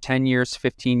them for 10 years,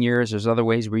 15 years. There's other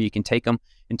ways where you can take them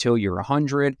until you're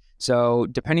 100. So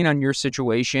depending on your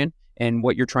situation and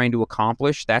what you're trying to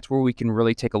accomplish, that's where we can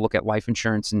really take a look at life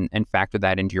insurance and factor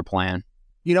that into your plan.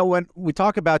 When we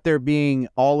talk about there being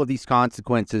all of these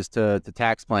consequences to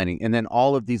tax planning and then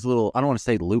all of these little, I don't want to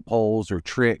say loopholes or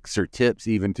tricks or tips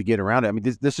even to get around it. I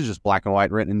mean, this is just black and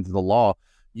white written into the law.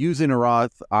 Using a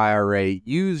Roth IRA,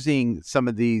 using some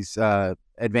of these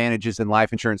advantages in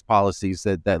life insurance policies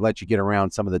that let you get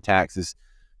around some of the taxes.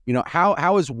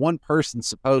 How is one person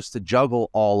supposed to juggle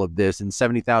all of this in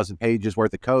 70,000 pages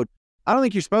worth of code? I don't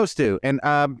think you're supposed to. And,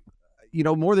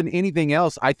 more than anything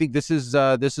else, I think this is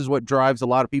what drives a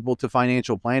lot of people to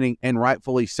financial planning, and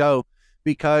rightfully so,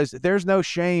 because there's no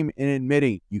shame in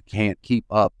admitting you can't keep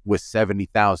up with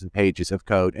 70,000 pages of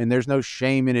code. And there's no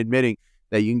shame in admitting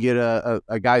that you can get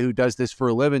a guy who does this for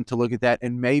a living to look at that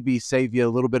and maybe save you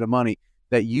a little bit of money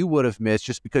that you would have missed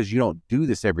just because you don't do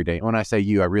this every day. When I say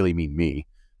you, I really mean me.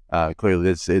 Clearly,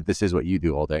 this is what you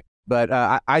do all day. But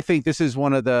I think this is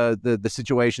one of the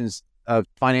situations of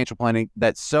financial planning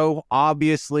that's so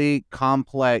obviously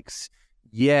complex,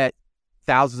 yet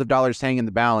thousands of dollars hang in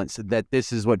the balance, that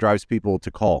this is what drives people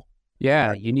to call.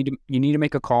 Yeah, you need to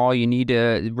make a call. You need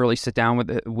to really sit down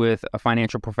with a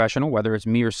financial professional, whether it's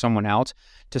me or someone else,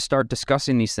 to start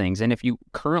discussing these things. And if you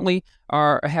currently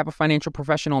have a financial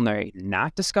professional and they're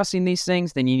not discussing these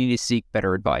things, then you need to seek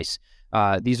better advice.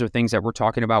 These are things that we're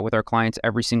talking about with our clients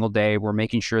every single day. We're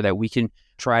making sure that we can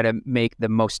try to make the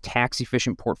most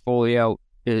tax-efficient portfolio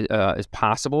as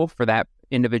possible for that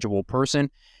individual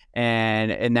person.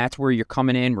 And that's where you're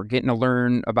coming in. We're getting to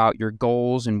learn about your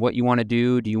goals and what you want to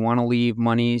do. Do you want to leave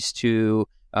monies to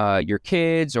your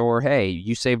kids, or hey,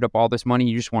 you saved up all this money,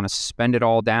 you just want to spend it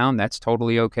all down? That's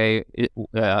totally okay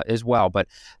as well. But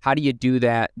how do you do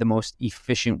that the most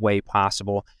efficient way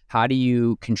possible? How do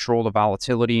you control the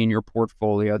volatility in your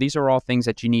portfolio? These are all things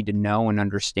that you need to know and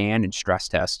understand and stress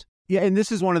test. Yeah, and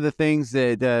this is one of the things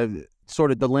that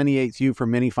sort of delineates you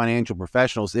from many financial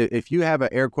professionals. If you have an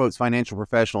air quotes financial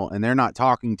professional and they're not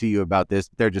talking to you about this,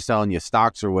 they're just selling you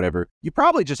stocks or whatever, you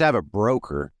probably just have a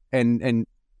broker, and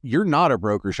you're not a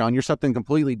broker, Shawn. You're something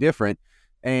completely different.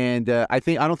 And I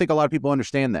don't think a lot of people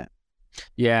understand that.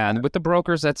 Yeah, and with the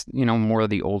brokers, that's more of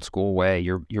the old school way.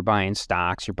 You're buying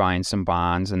stocks, you're buying some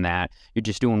bonds, and that you're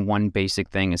just doing one basic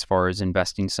thing as far as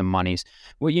investing some monies.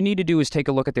 What you need to do is take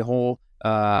a look at the whole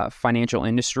financial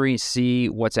industry, see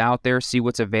what's out there, see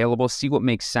what's available, see what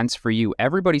makes sense for you.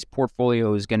 Everybody's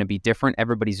portfolio is going to be different.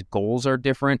 Everybody's goals are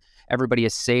different. Everybody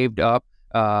has saved up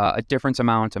a different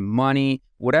amount of money.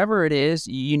 Whatever it is,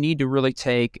 you need to really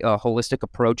take a holistic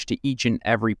approach to each and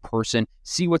every person,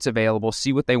 see what's available,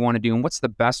 see what they want to do, and what's the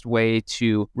best way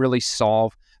to really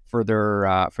solve for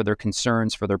their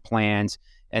concerns, for their plans.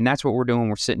 And that's what we're doing.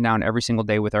 We're sitting down every single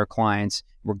day with our clients.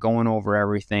 We're going over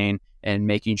everything and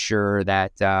making sure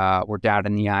that we're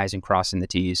dotting the I's and crossing the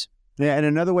T's. Yeah, and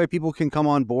another way people can come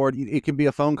on board, it can be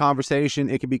a phone conversation,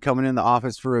 it can be coming in the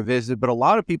office for a visit, but a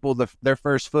lot of people, their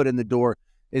first foot in the door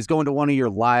is going to one of your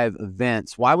live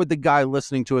events. Why would the guy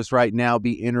listening to us right now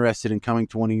be interested in coming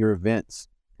to one of your events?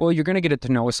 Well, you're going to get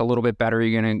to know us a little bit better.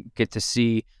 You're going to get to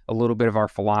see a little bit of our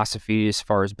philosophy as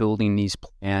far as building these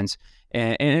plans.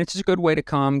 And it's a good way to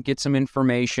come, get some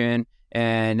information,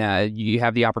 and you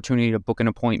have the opportunity to book an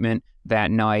appointment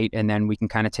that night, and then we can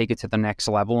kind of take it to the next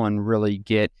level and really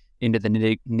get into the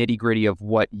nitty-gritty of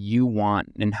what you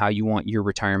want and how you want your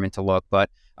retirement to look. But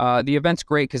the event's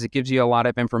great because it gives you a lot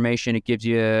of information. It gives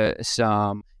you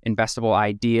some investable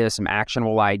ideas, some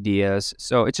actionable ideas.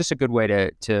 So it's just a good way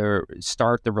to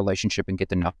start the relationship and get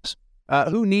to know us.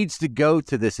 Who needs to go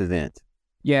to this event?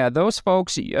 Yeah, those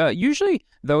folks, usually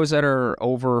those that are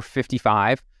over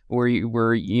 55, where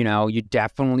you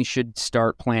definitely should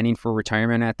start planning for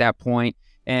retirement at that point.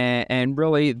 And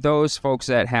really those folks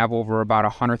that have over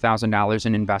about $100,000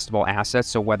 in investable assets,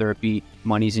 so whether it be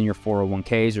monies in your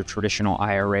 401ks or traditional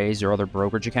IRAs or other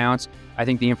brokerage accounts, I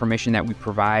think the information that we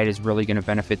provide is really going to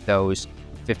benefit those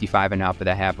 55 and up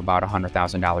that have about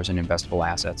 $100,000 in investable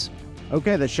assets.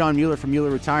 Okay, that's Shawn Mueller from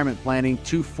Mueller Retirement Planning,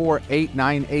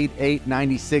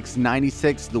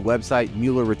 248-988-9696, the website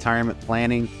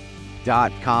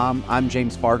MuellerRetirementPlanning.com. I'm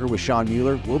James Parker with Shawn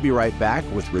Mueller. We'll be right back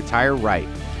with Retire Right.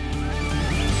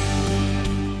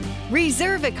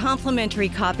 Reserve a complimentary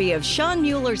copy of Shawn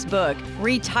Mueller's book,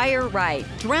 Retire Right,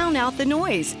 Drown Out the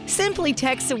Noise. Simply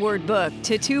text the word book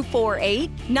to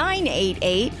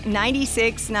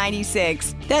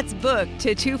 248-988-9696. That's book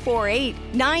to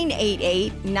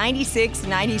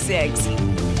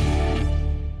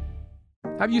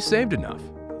 248-988-9696. Have you saved enough?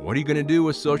 What are you going to do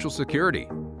with Social Security?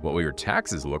 What will your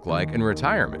taxes look like in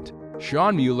retirement?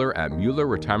 Shawn Mueller at Mueller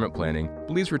Retirement Planning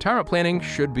believes retirement planning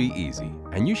should be easy,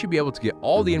 and you should be able to get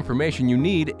all the information you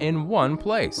need in one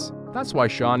place. That's why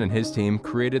Shawn and his team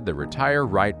created the Retire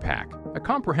Right Pack, a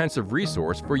comprehensive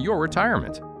resource for your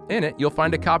retirement. In it, you'll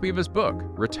find a copy of his book,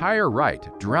 Retire Right,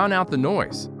 Drown Out the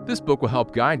Noise. This book will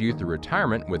help guide you through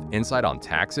retirement with insight on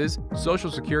taxes, Social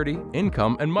Security,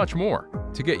 income, and much more.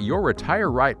 To get your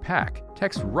Retire Right pack,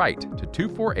 text RIGHT to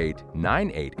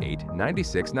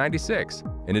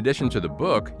 248-988-9696. In addition to the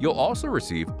book, you'll also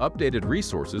receive updated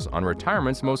resources on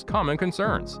retirement's most common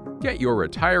concerns. Get your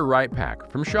Retire Right pack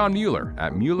from Shawn Mueller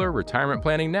at Mueller Retirement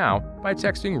Planning now by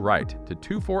texting RIGHT to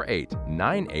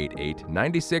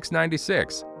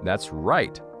 248-988-9696. That's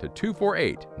RIGHT to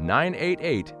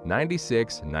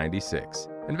 248-988-9696.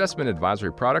 Investment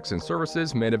advisory products and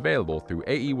services made available through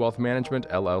AE Wealth Management,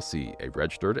 LLC, a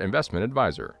registered investment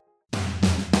advisor.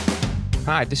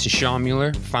 Hi, this is Shawn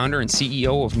Mueller, founder and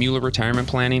CEO of Mueller Retirement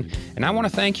Planning, and I want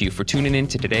to thank you for tuning in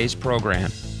to today's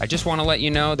program. I just want to let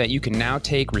you know that you can now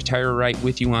take Retire Right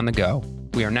with you on the go.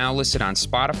 We are now listed on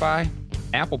Spotify,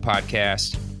 Apple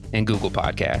Podcasts, and Google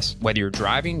Podcasts. Whether you're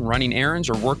driving, running errands,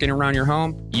 or working around your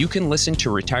home, you can listen to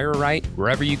Retire Right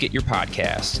wherever you get your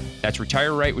podcasts. That's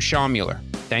Retire Right with Shawn Mueller.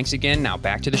 Thanks again. Now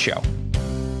back to the show.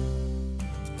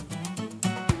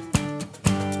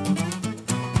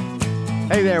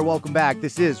 Hey there, welcome back.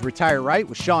 This is Retire Right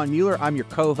with Shawn Mueller. I'm your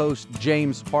co-host,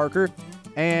 James Parker.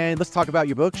 And let's talk about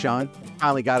your book, Shawn.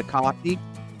 Finally got a copy.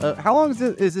 How long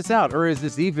is this out? Or is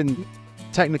this even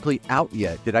technically out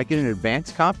yet? Did I get an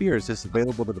advance copy, or is this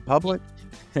available to the public?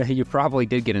 You probably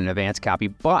did get an advance copy,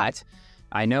 but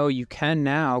I know you can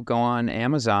now go on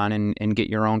Amazon and get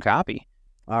your own copy.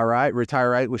 All right,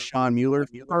 Retire Right with Shawn Mueller,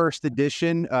 first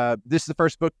edition. This is the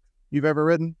first book you've ever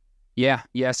written? Yeah,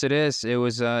 yes, it is. It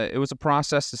was a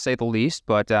process to say the least,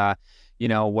 but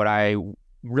what I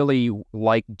really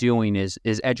like doing is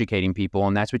educating people,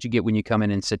 and that's what you get when you come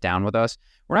in and sit down with us.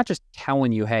 We're not just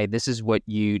telling you, hey, this is what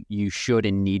you should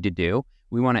and need to do.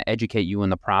 We want to educate you in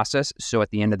the process, so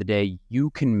at the end of the day, you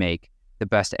can make the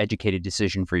best educated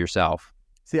decision for yourself.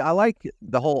 See, I like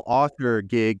the whole author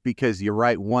gig because you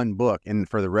write one book, and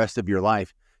for the rest of your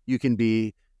life, you can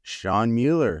be Shawn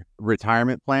Mueller,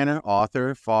 retirement planner,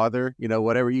 author, father,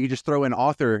 whatever. You just throw in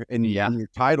author in your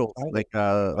title, like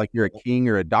you're a king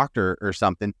or a doctor or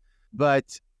something.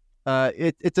 But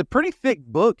it's a pretty thick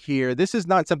book here. This is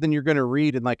not something you're going to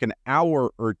read in like an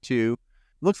hour or two.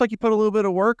 Looks like you put a little bit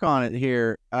of work on it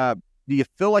here. Do you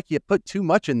feel like you put too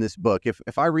much in this book?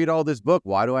 If I read all this book,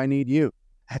 why do I need you?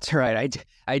 That's right.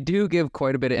 I do give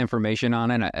quite a bit of information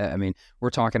on it. I mean,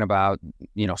 we're talking about,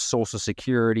 Social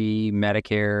Security,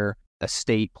 Medicare,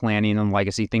 estate planning and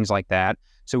legacy, things like that.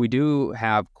 So we do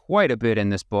have quite a bit in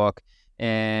this book.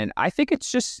 And I think it's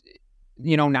just,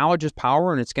 knowledge is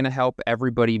power, and it's going to help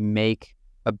everybody make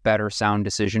a better sound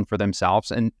decision for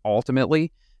themselves. And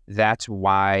ultimately, that's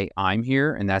why I'm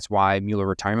here. And that's why Mueller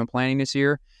Retirement Planning is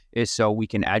here, is so we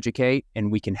can educate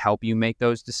and we can help you make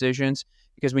those decisions.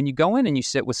 Because when you go in and you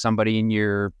sit with somebody and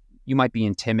you might be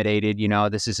intimidated,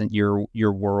 this isn't your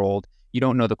world. You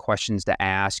don't know the questions to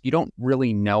ask. You don't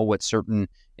really know what certain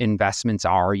investments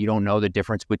are. You don't know the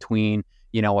difference between,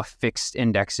 a fixed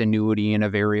index annuity and a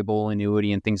variable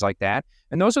annuity and things like that.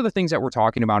 And those are the things that we're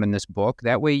talking about in this book.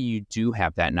 That way you do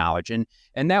have that knowledge. And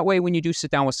that way when you do sit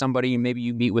down with somebody and maybe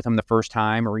you meet with them the first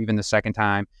time or even the second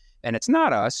time, and it's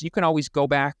not us, you can always go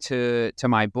back to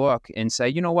my book and say,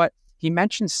 you know what? He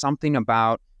mentioned something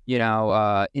about,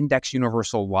 index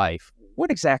universal life.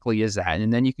 What exactly is that?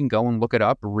 And then you can go and look it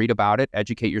up, read about it,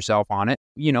 educate yourself on it.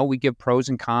 We give pros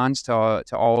and cons to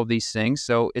all of these things.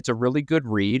 So it's a really good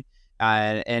read.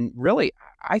 And really,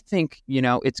 I think,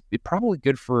 it's probably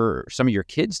good for some of your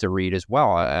kids to read as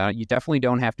well. You definitely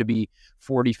don't have to be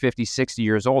 40, 50, 60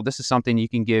 years old. This is something you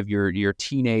can give your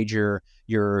teenager,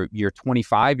 your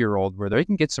 25-year-old, where they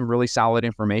can get some really solid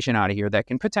information out of here that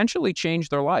can potentially change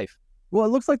their life. Well, it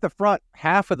looks like the front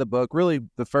half of the book, really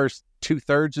the first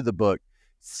 2/3 of the book,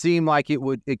 seem like it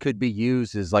could be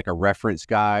used as like a reference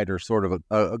guide or sort of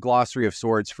a glossary of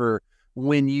sorts for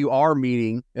when you are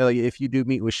meeting. If you do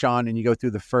meet with Shawn and you go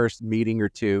through the first meeting or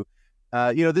two,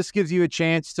 this gives you a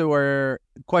chance to where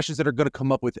questions that are going to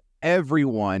come up with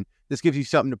everyone. This gives you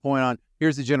something to point on.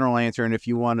 Here's the general answer, and if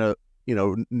you want to,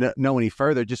 know any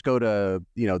further, just go to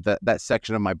that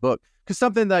section of my book, because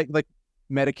something like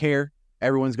Medicare.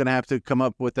 Everyone's going to have to come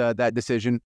up with that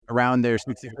decision around their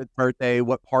specific birthday.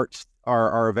 What parts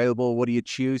are available? What do you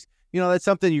choose? That's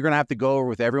something you're going to have to go over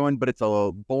with everyone, but it's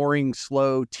a boring,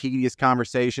 slow, tedious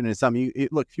conversation. And it's something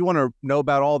look, if you want to know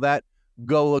about all that,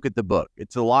 go look at the book.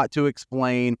 It's a lot to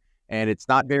explain and it's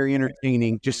not very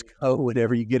entertaining. Just go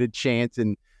whenever you get a chance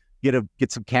and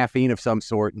get some caffeine of some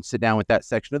sort and sit down with that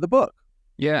section of the book.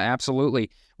 Yeah, absolutely.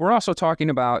 We're also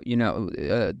talking about,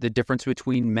 the difference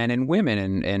between men and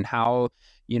women and how,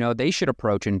 they should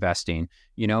approach investing,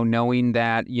 knowing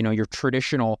that, your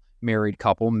traditional married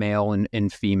couple, male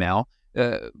and female,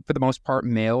 for the most part,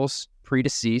 males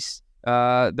predecease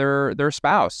their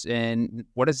spouse. And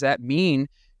what does that mean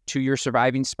to your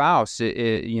surviving spouse?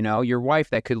 Your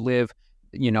wife that could live,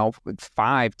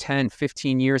 5, 10,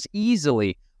 15 years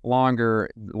easily longer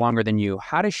than you.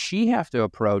 How does she have to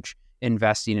approach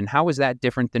investing, and how is that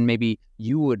different than maybe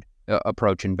you would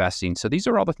approach investing? So these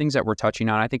are all the things that we're touching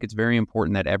on. I think it's very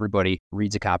important that everybody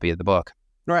reads a copy of the book.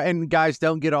 Right, and guys,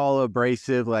 don't get all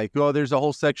abrasive like, there's a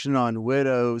whole section on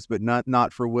widows, but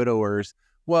not for widowers.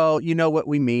 Well, you know what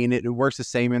we mean. It works the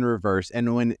same in reverse.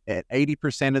 And when at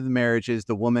 80% of the marriages,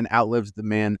 the woman outlives the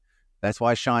men, that's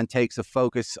why Shawn takes a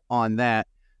focus on that.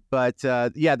 But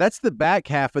that's the back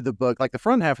half of the book. Like the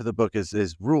front half of the book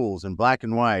is rules and black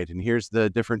and white, and here's the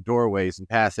different doorways and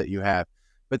paths that you have.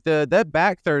 But that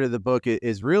back third of the book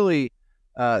is really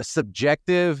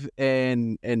subjective,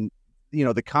 and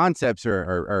the concepts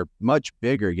are much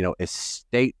bigger.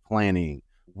 Estate planning,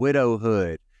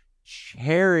 widowhood,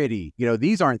 charity.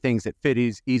 These aren't things that fit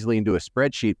easily into a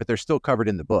spreadsheet, but they're still covered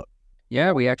in the book.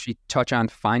 Yeah, we actually touch on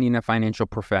finding a financial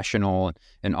professional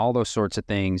and all those sorts of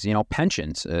things.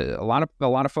 Pensions. A lot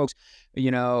of folks,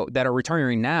 that are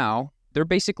retiring now, they're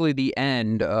basically the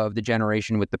end of the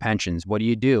generation with the pensions. What do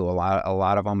you do? A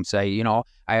lot of them say,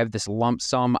 I have this lump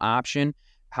sum option.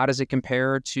 How does it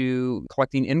compare to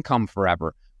collecting income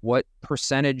forever? What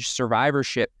percentage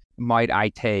survivorship might I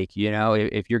take?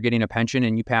 If you're getting a pension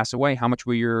and you pass away, how much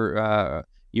will your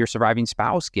surviving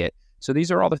spouse get? So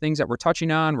these are all the things that we're touching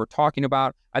on, we're talking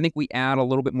about. I think we add a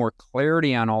little bit more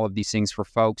clarity on all of these things for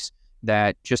folks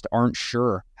that just aren't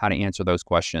sure how to answer those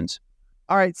questions.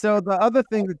 All right. So the other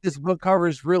thing that this book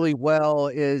covers really well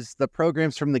is the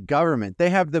programs from the government.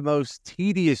 They have the most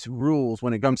tedious rules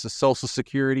when it comes to Social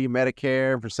Security,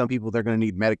 Medicare. For some people, they're going to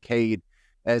need Medicaid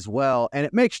as well. And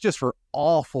it makes just for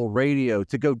awful radio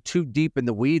to go too deep in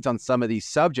the weeds on some of these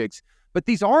subjects. But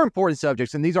these are important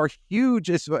subjects, and these are huge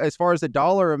as far as the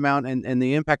dollar amount and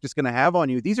the impact it's going to have on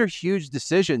you. These are huge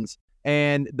decisions,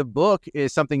 and the book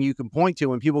is something you can point to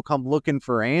when people come looking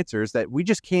for answers that we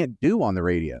just can't do on the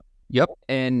radio. Yep.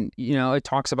 And, it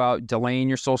talks about delaying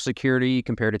your Social Security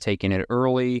compared to taking it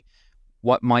early,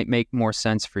 what might make more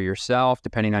sense for yourself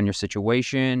depending on your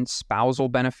situation, spousal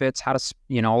benefits, a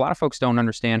lot of folks don't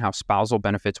understand how spousal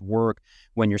benefits work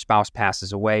when your spouse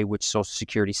passes away, which Social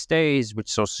Security stays, which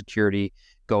Social Security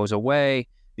goes away.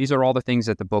 These are all the things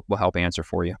that the book will help answer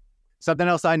for you. Something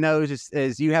else I noticed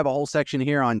is you have a whole section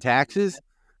here on taxes.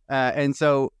 And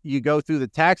so you go through the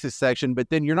taxes section, but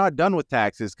then you're not done with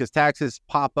taxes because taxes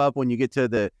pop up when you get to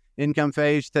the income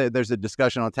phase. There's a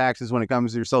discussion on taxes when it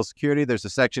comes to your Social Security. There's a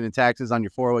section in taxes on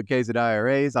your 401ks and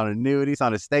IRAs, on annuities,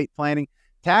 on estate planning.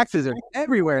 Taxes are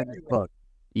everywhere in this book.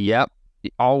 Yep.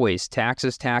 Always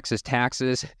taxes, taxes,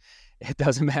 taxes. It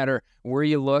doesn't matter where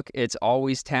you look. It's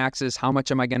always taxes. How much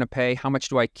am I going to pay? How much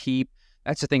do I keep?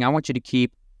 That's the thing. I want you to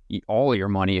keep all of your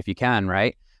money if you can,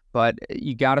 right? But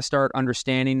you got to start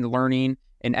understanding, learning,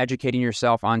 and educating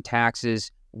yourself on taxes.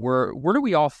 Where do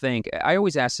we all think? I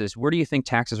always ask this, where do you think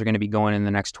taxes are going to be going in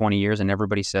the next 20 years? And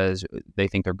everybody says they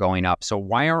think they're going up. So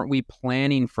why aren't we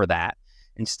planning for that?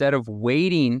 Instead of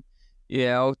waiting,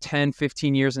 10,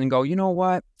 15 years and then go, you know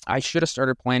what? I should have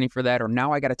started planning for that. Or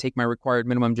now I got to take my required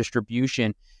minimum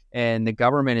distribution. And the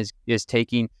government is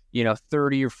taking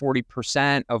 30 or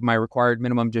 40% of my required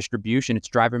minimum distribution. It's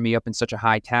driving me up in such a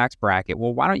high tax bracket.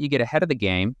 Well, why don't you get ahead of the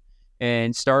game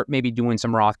and start maybe doing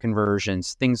some Roth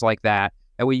conversions, things like that.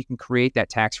 That way you can create that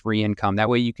tax-free income. That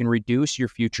way you can reduce your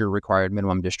future required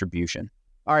minimum distribution.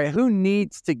 All right, who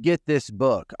needs to get this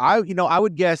book? I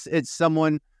would guess it's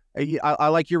someone. I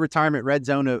like your retirement red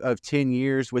zone of 10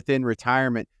 years within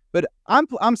retirement. But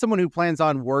I'm someone who plans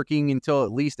on working until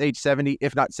at least age 70,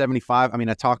 if not 75. I mean,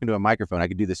 I'm talking to a microphone. I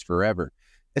could do this forever.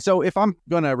 And so if I'm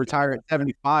going to retire at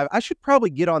 75, I should probably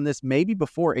get on this maybe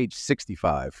before age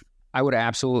 65. I would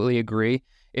absolutely agree.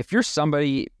 If you're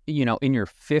somebody, in your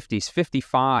 50s,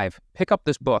 55, pick up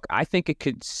this book. I think it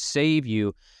could save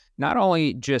you not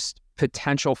only just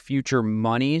potential future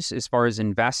monies as far as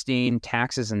investing,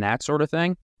 taxes, and that sort of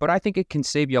thing, but I think it can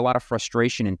save you a lot of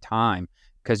frustration and time.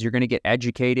 Because you're going to get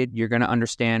educated, you're going to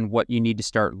understand what you need to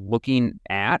start looking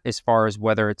at as far as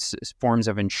whether it's forms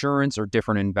of insurance or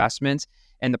different investments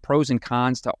and the pros and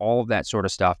cons to all of that sort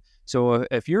of stuff. So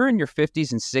if you're in your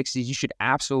 50s and 60s, you should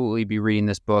absolutely be reading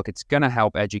this book. It's going to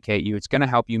help educate you. It's going to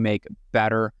help you make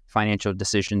better financial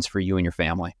decisions for you and your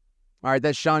family. All right,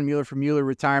 that's Shawn Mueller from Mueller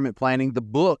Retirement Planning. The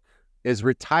book is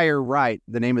Retire Right.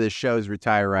 The name of the show is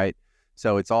Retire Right.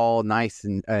 So it's all nice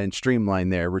and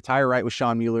streamlined there. Retire Right with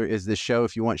Shawn Mueller is the show.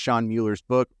 If you want Shawn Mueller's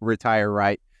book, Retire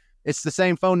Right. It's the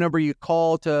same phone number you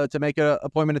call to make an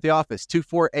appointment at the office,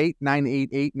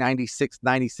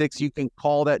 248-988-9696. You can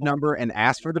call that number and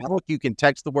ask for the book. You can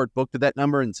text the word book to that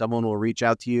number and someone will reach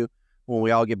out to you when we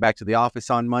all get back to the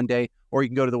office on Monday. Or you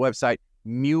can go to the website,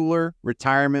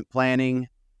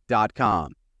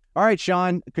 MuellerRetirementPlanning.com. All right,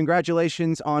 Shawn,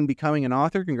 congratulations on becoming an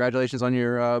author. Congratulations on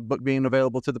your book being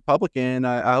available to the public. And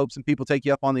I hope some people take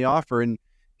you up on the offer and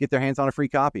get their hands on a free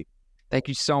copy. Thank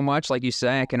you so much. Like you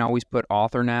say, I can always put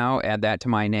author now, add that to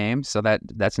my name. So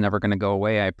that's never going to go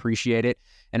away. I appreciate it.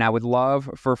 And I would love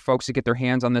for folks to get their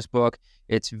hands on this book.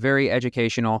 It's very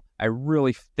educational. I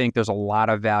really think there's a lot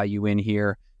of value in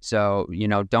here. So,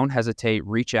 don't hesitate.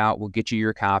 Reach out. We'll get you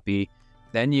your copy.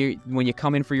 Then when you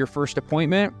come in for your first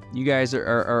appointment, you guys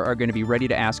are going to be ready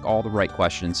to ask all the right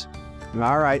questions.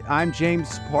 All right. I'm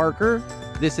James Parker.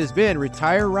 This has been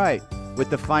Retire Right with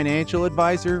the financial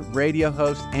advisor, radio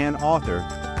host, and author,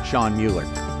 Shawn Mueller.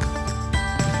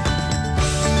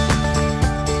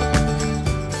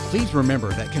 Please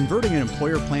remember that converting an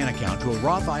employer plan account to a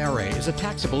Roth IRA is a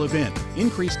taxable event.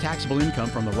 Increased taxable income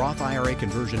from the Roth IRA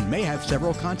conversion may have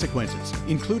several consequences,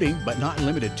 including, but not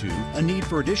limited to, a need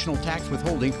for additional tax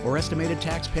withholding or estimated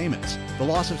tax payments, the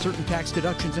loss of certain tax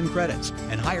deductions and credits,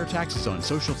 and higher taxes on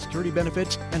Social Security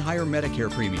benefits and higher Medicare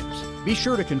premiums. Be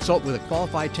sure to consult with a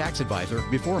qualified tax advisor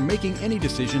before making any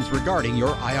decisions regarding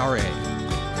your IRA.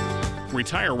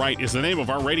 Retire Right is the name of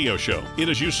our radio show. It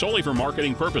is used solely for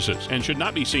marketing purposes and should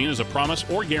not be seen as a promise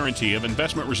or guarantee of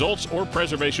investment results or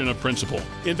preservation of principal.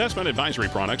 Investment advisory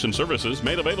products and services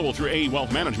made available through AE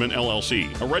Wealth Management,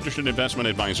 LLC, a registered investment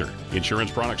advisor.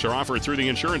 Insurance products are offered through the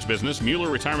insurance business Mueller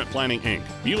Retirement Planning, Inc.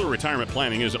 Mueller Retirement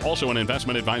Planning is also an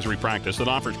investment advisory practice that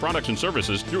offers products and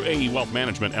services through AE Wealth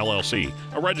Management, LLC,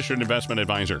 a registered investment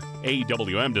advisor.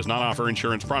 AEWM does not offer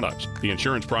insurance products. The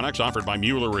insurance products offered by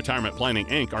Mueller Retirement Planning,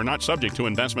 Inc. are not subject subject to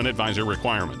investment advisor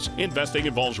requirements. Investing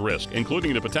involves risk,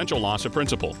 including the potential loss of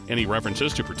principal. Any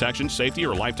references to protection, safety,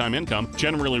 or lifetime income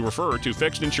generally refer to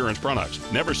fixed insurance products,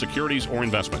 never securities or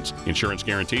investments. Insurance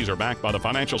guarantees are backed by the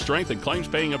financial strength and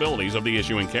claims-paying abilities of the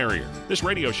issuing carrier. This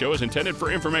radio show is intended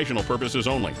for informational purposes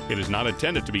only. It is not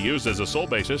intended to be used as a sole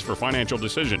basis for financial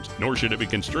decisions, nor should it be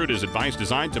construed as advice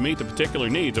designed to meet the particular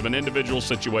needs of an individual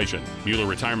situation. Mueller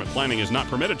Retirement Planning is not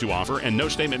permitted to offer, and no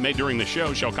statement made during the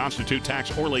show shall constitute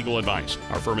tax or legal advice.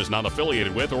 Our firm is not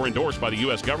affiliated with or endorsed by the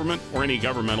U.S. government or any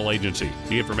governmental agency.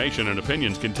 The information and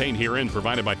opinions contained herein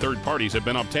provided by third parties have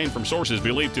been obtained from sources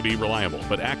believed to be reliable,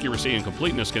 but accuracy and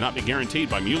completeness cannot be guaranteed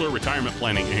by Mueller Retirement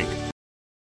Planning, Inc.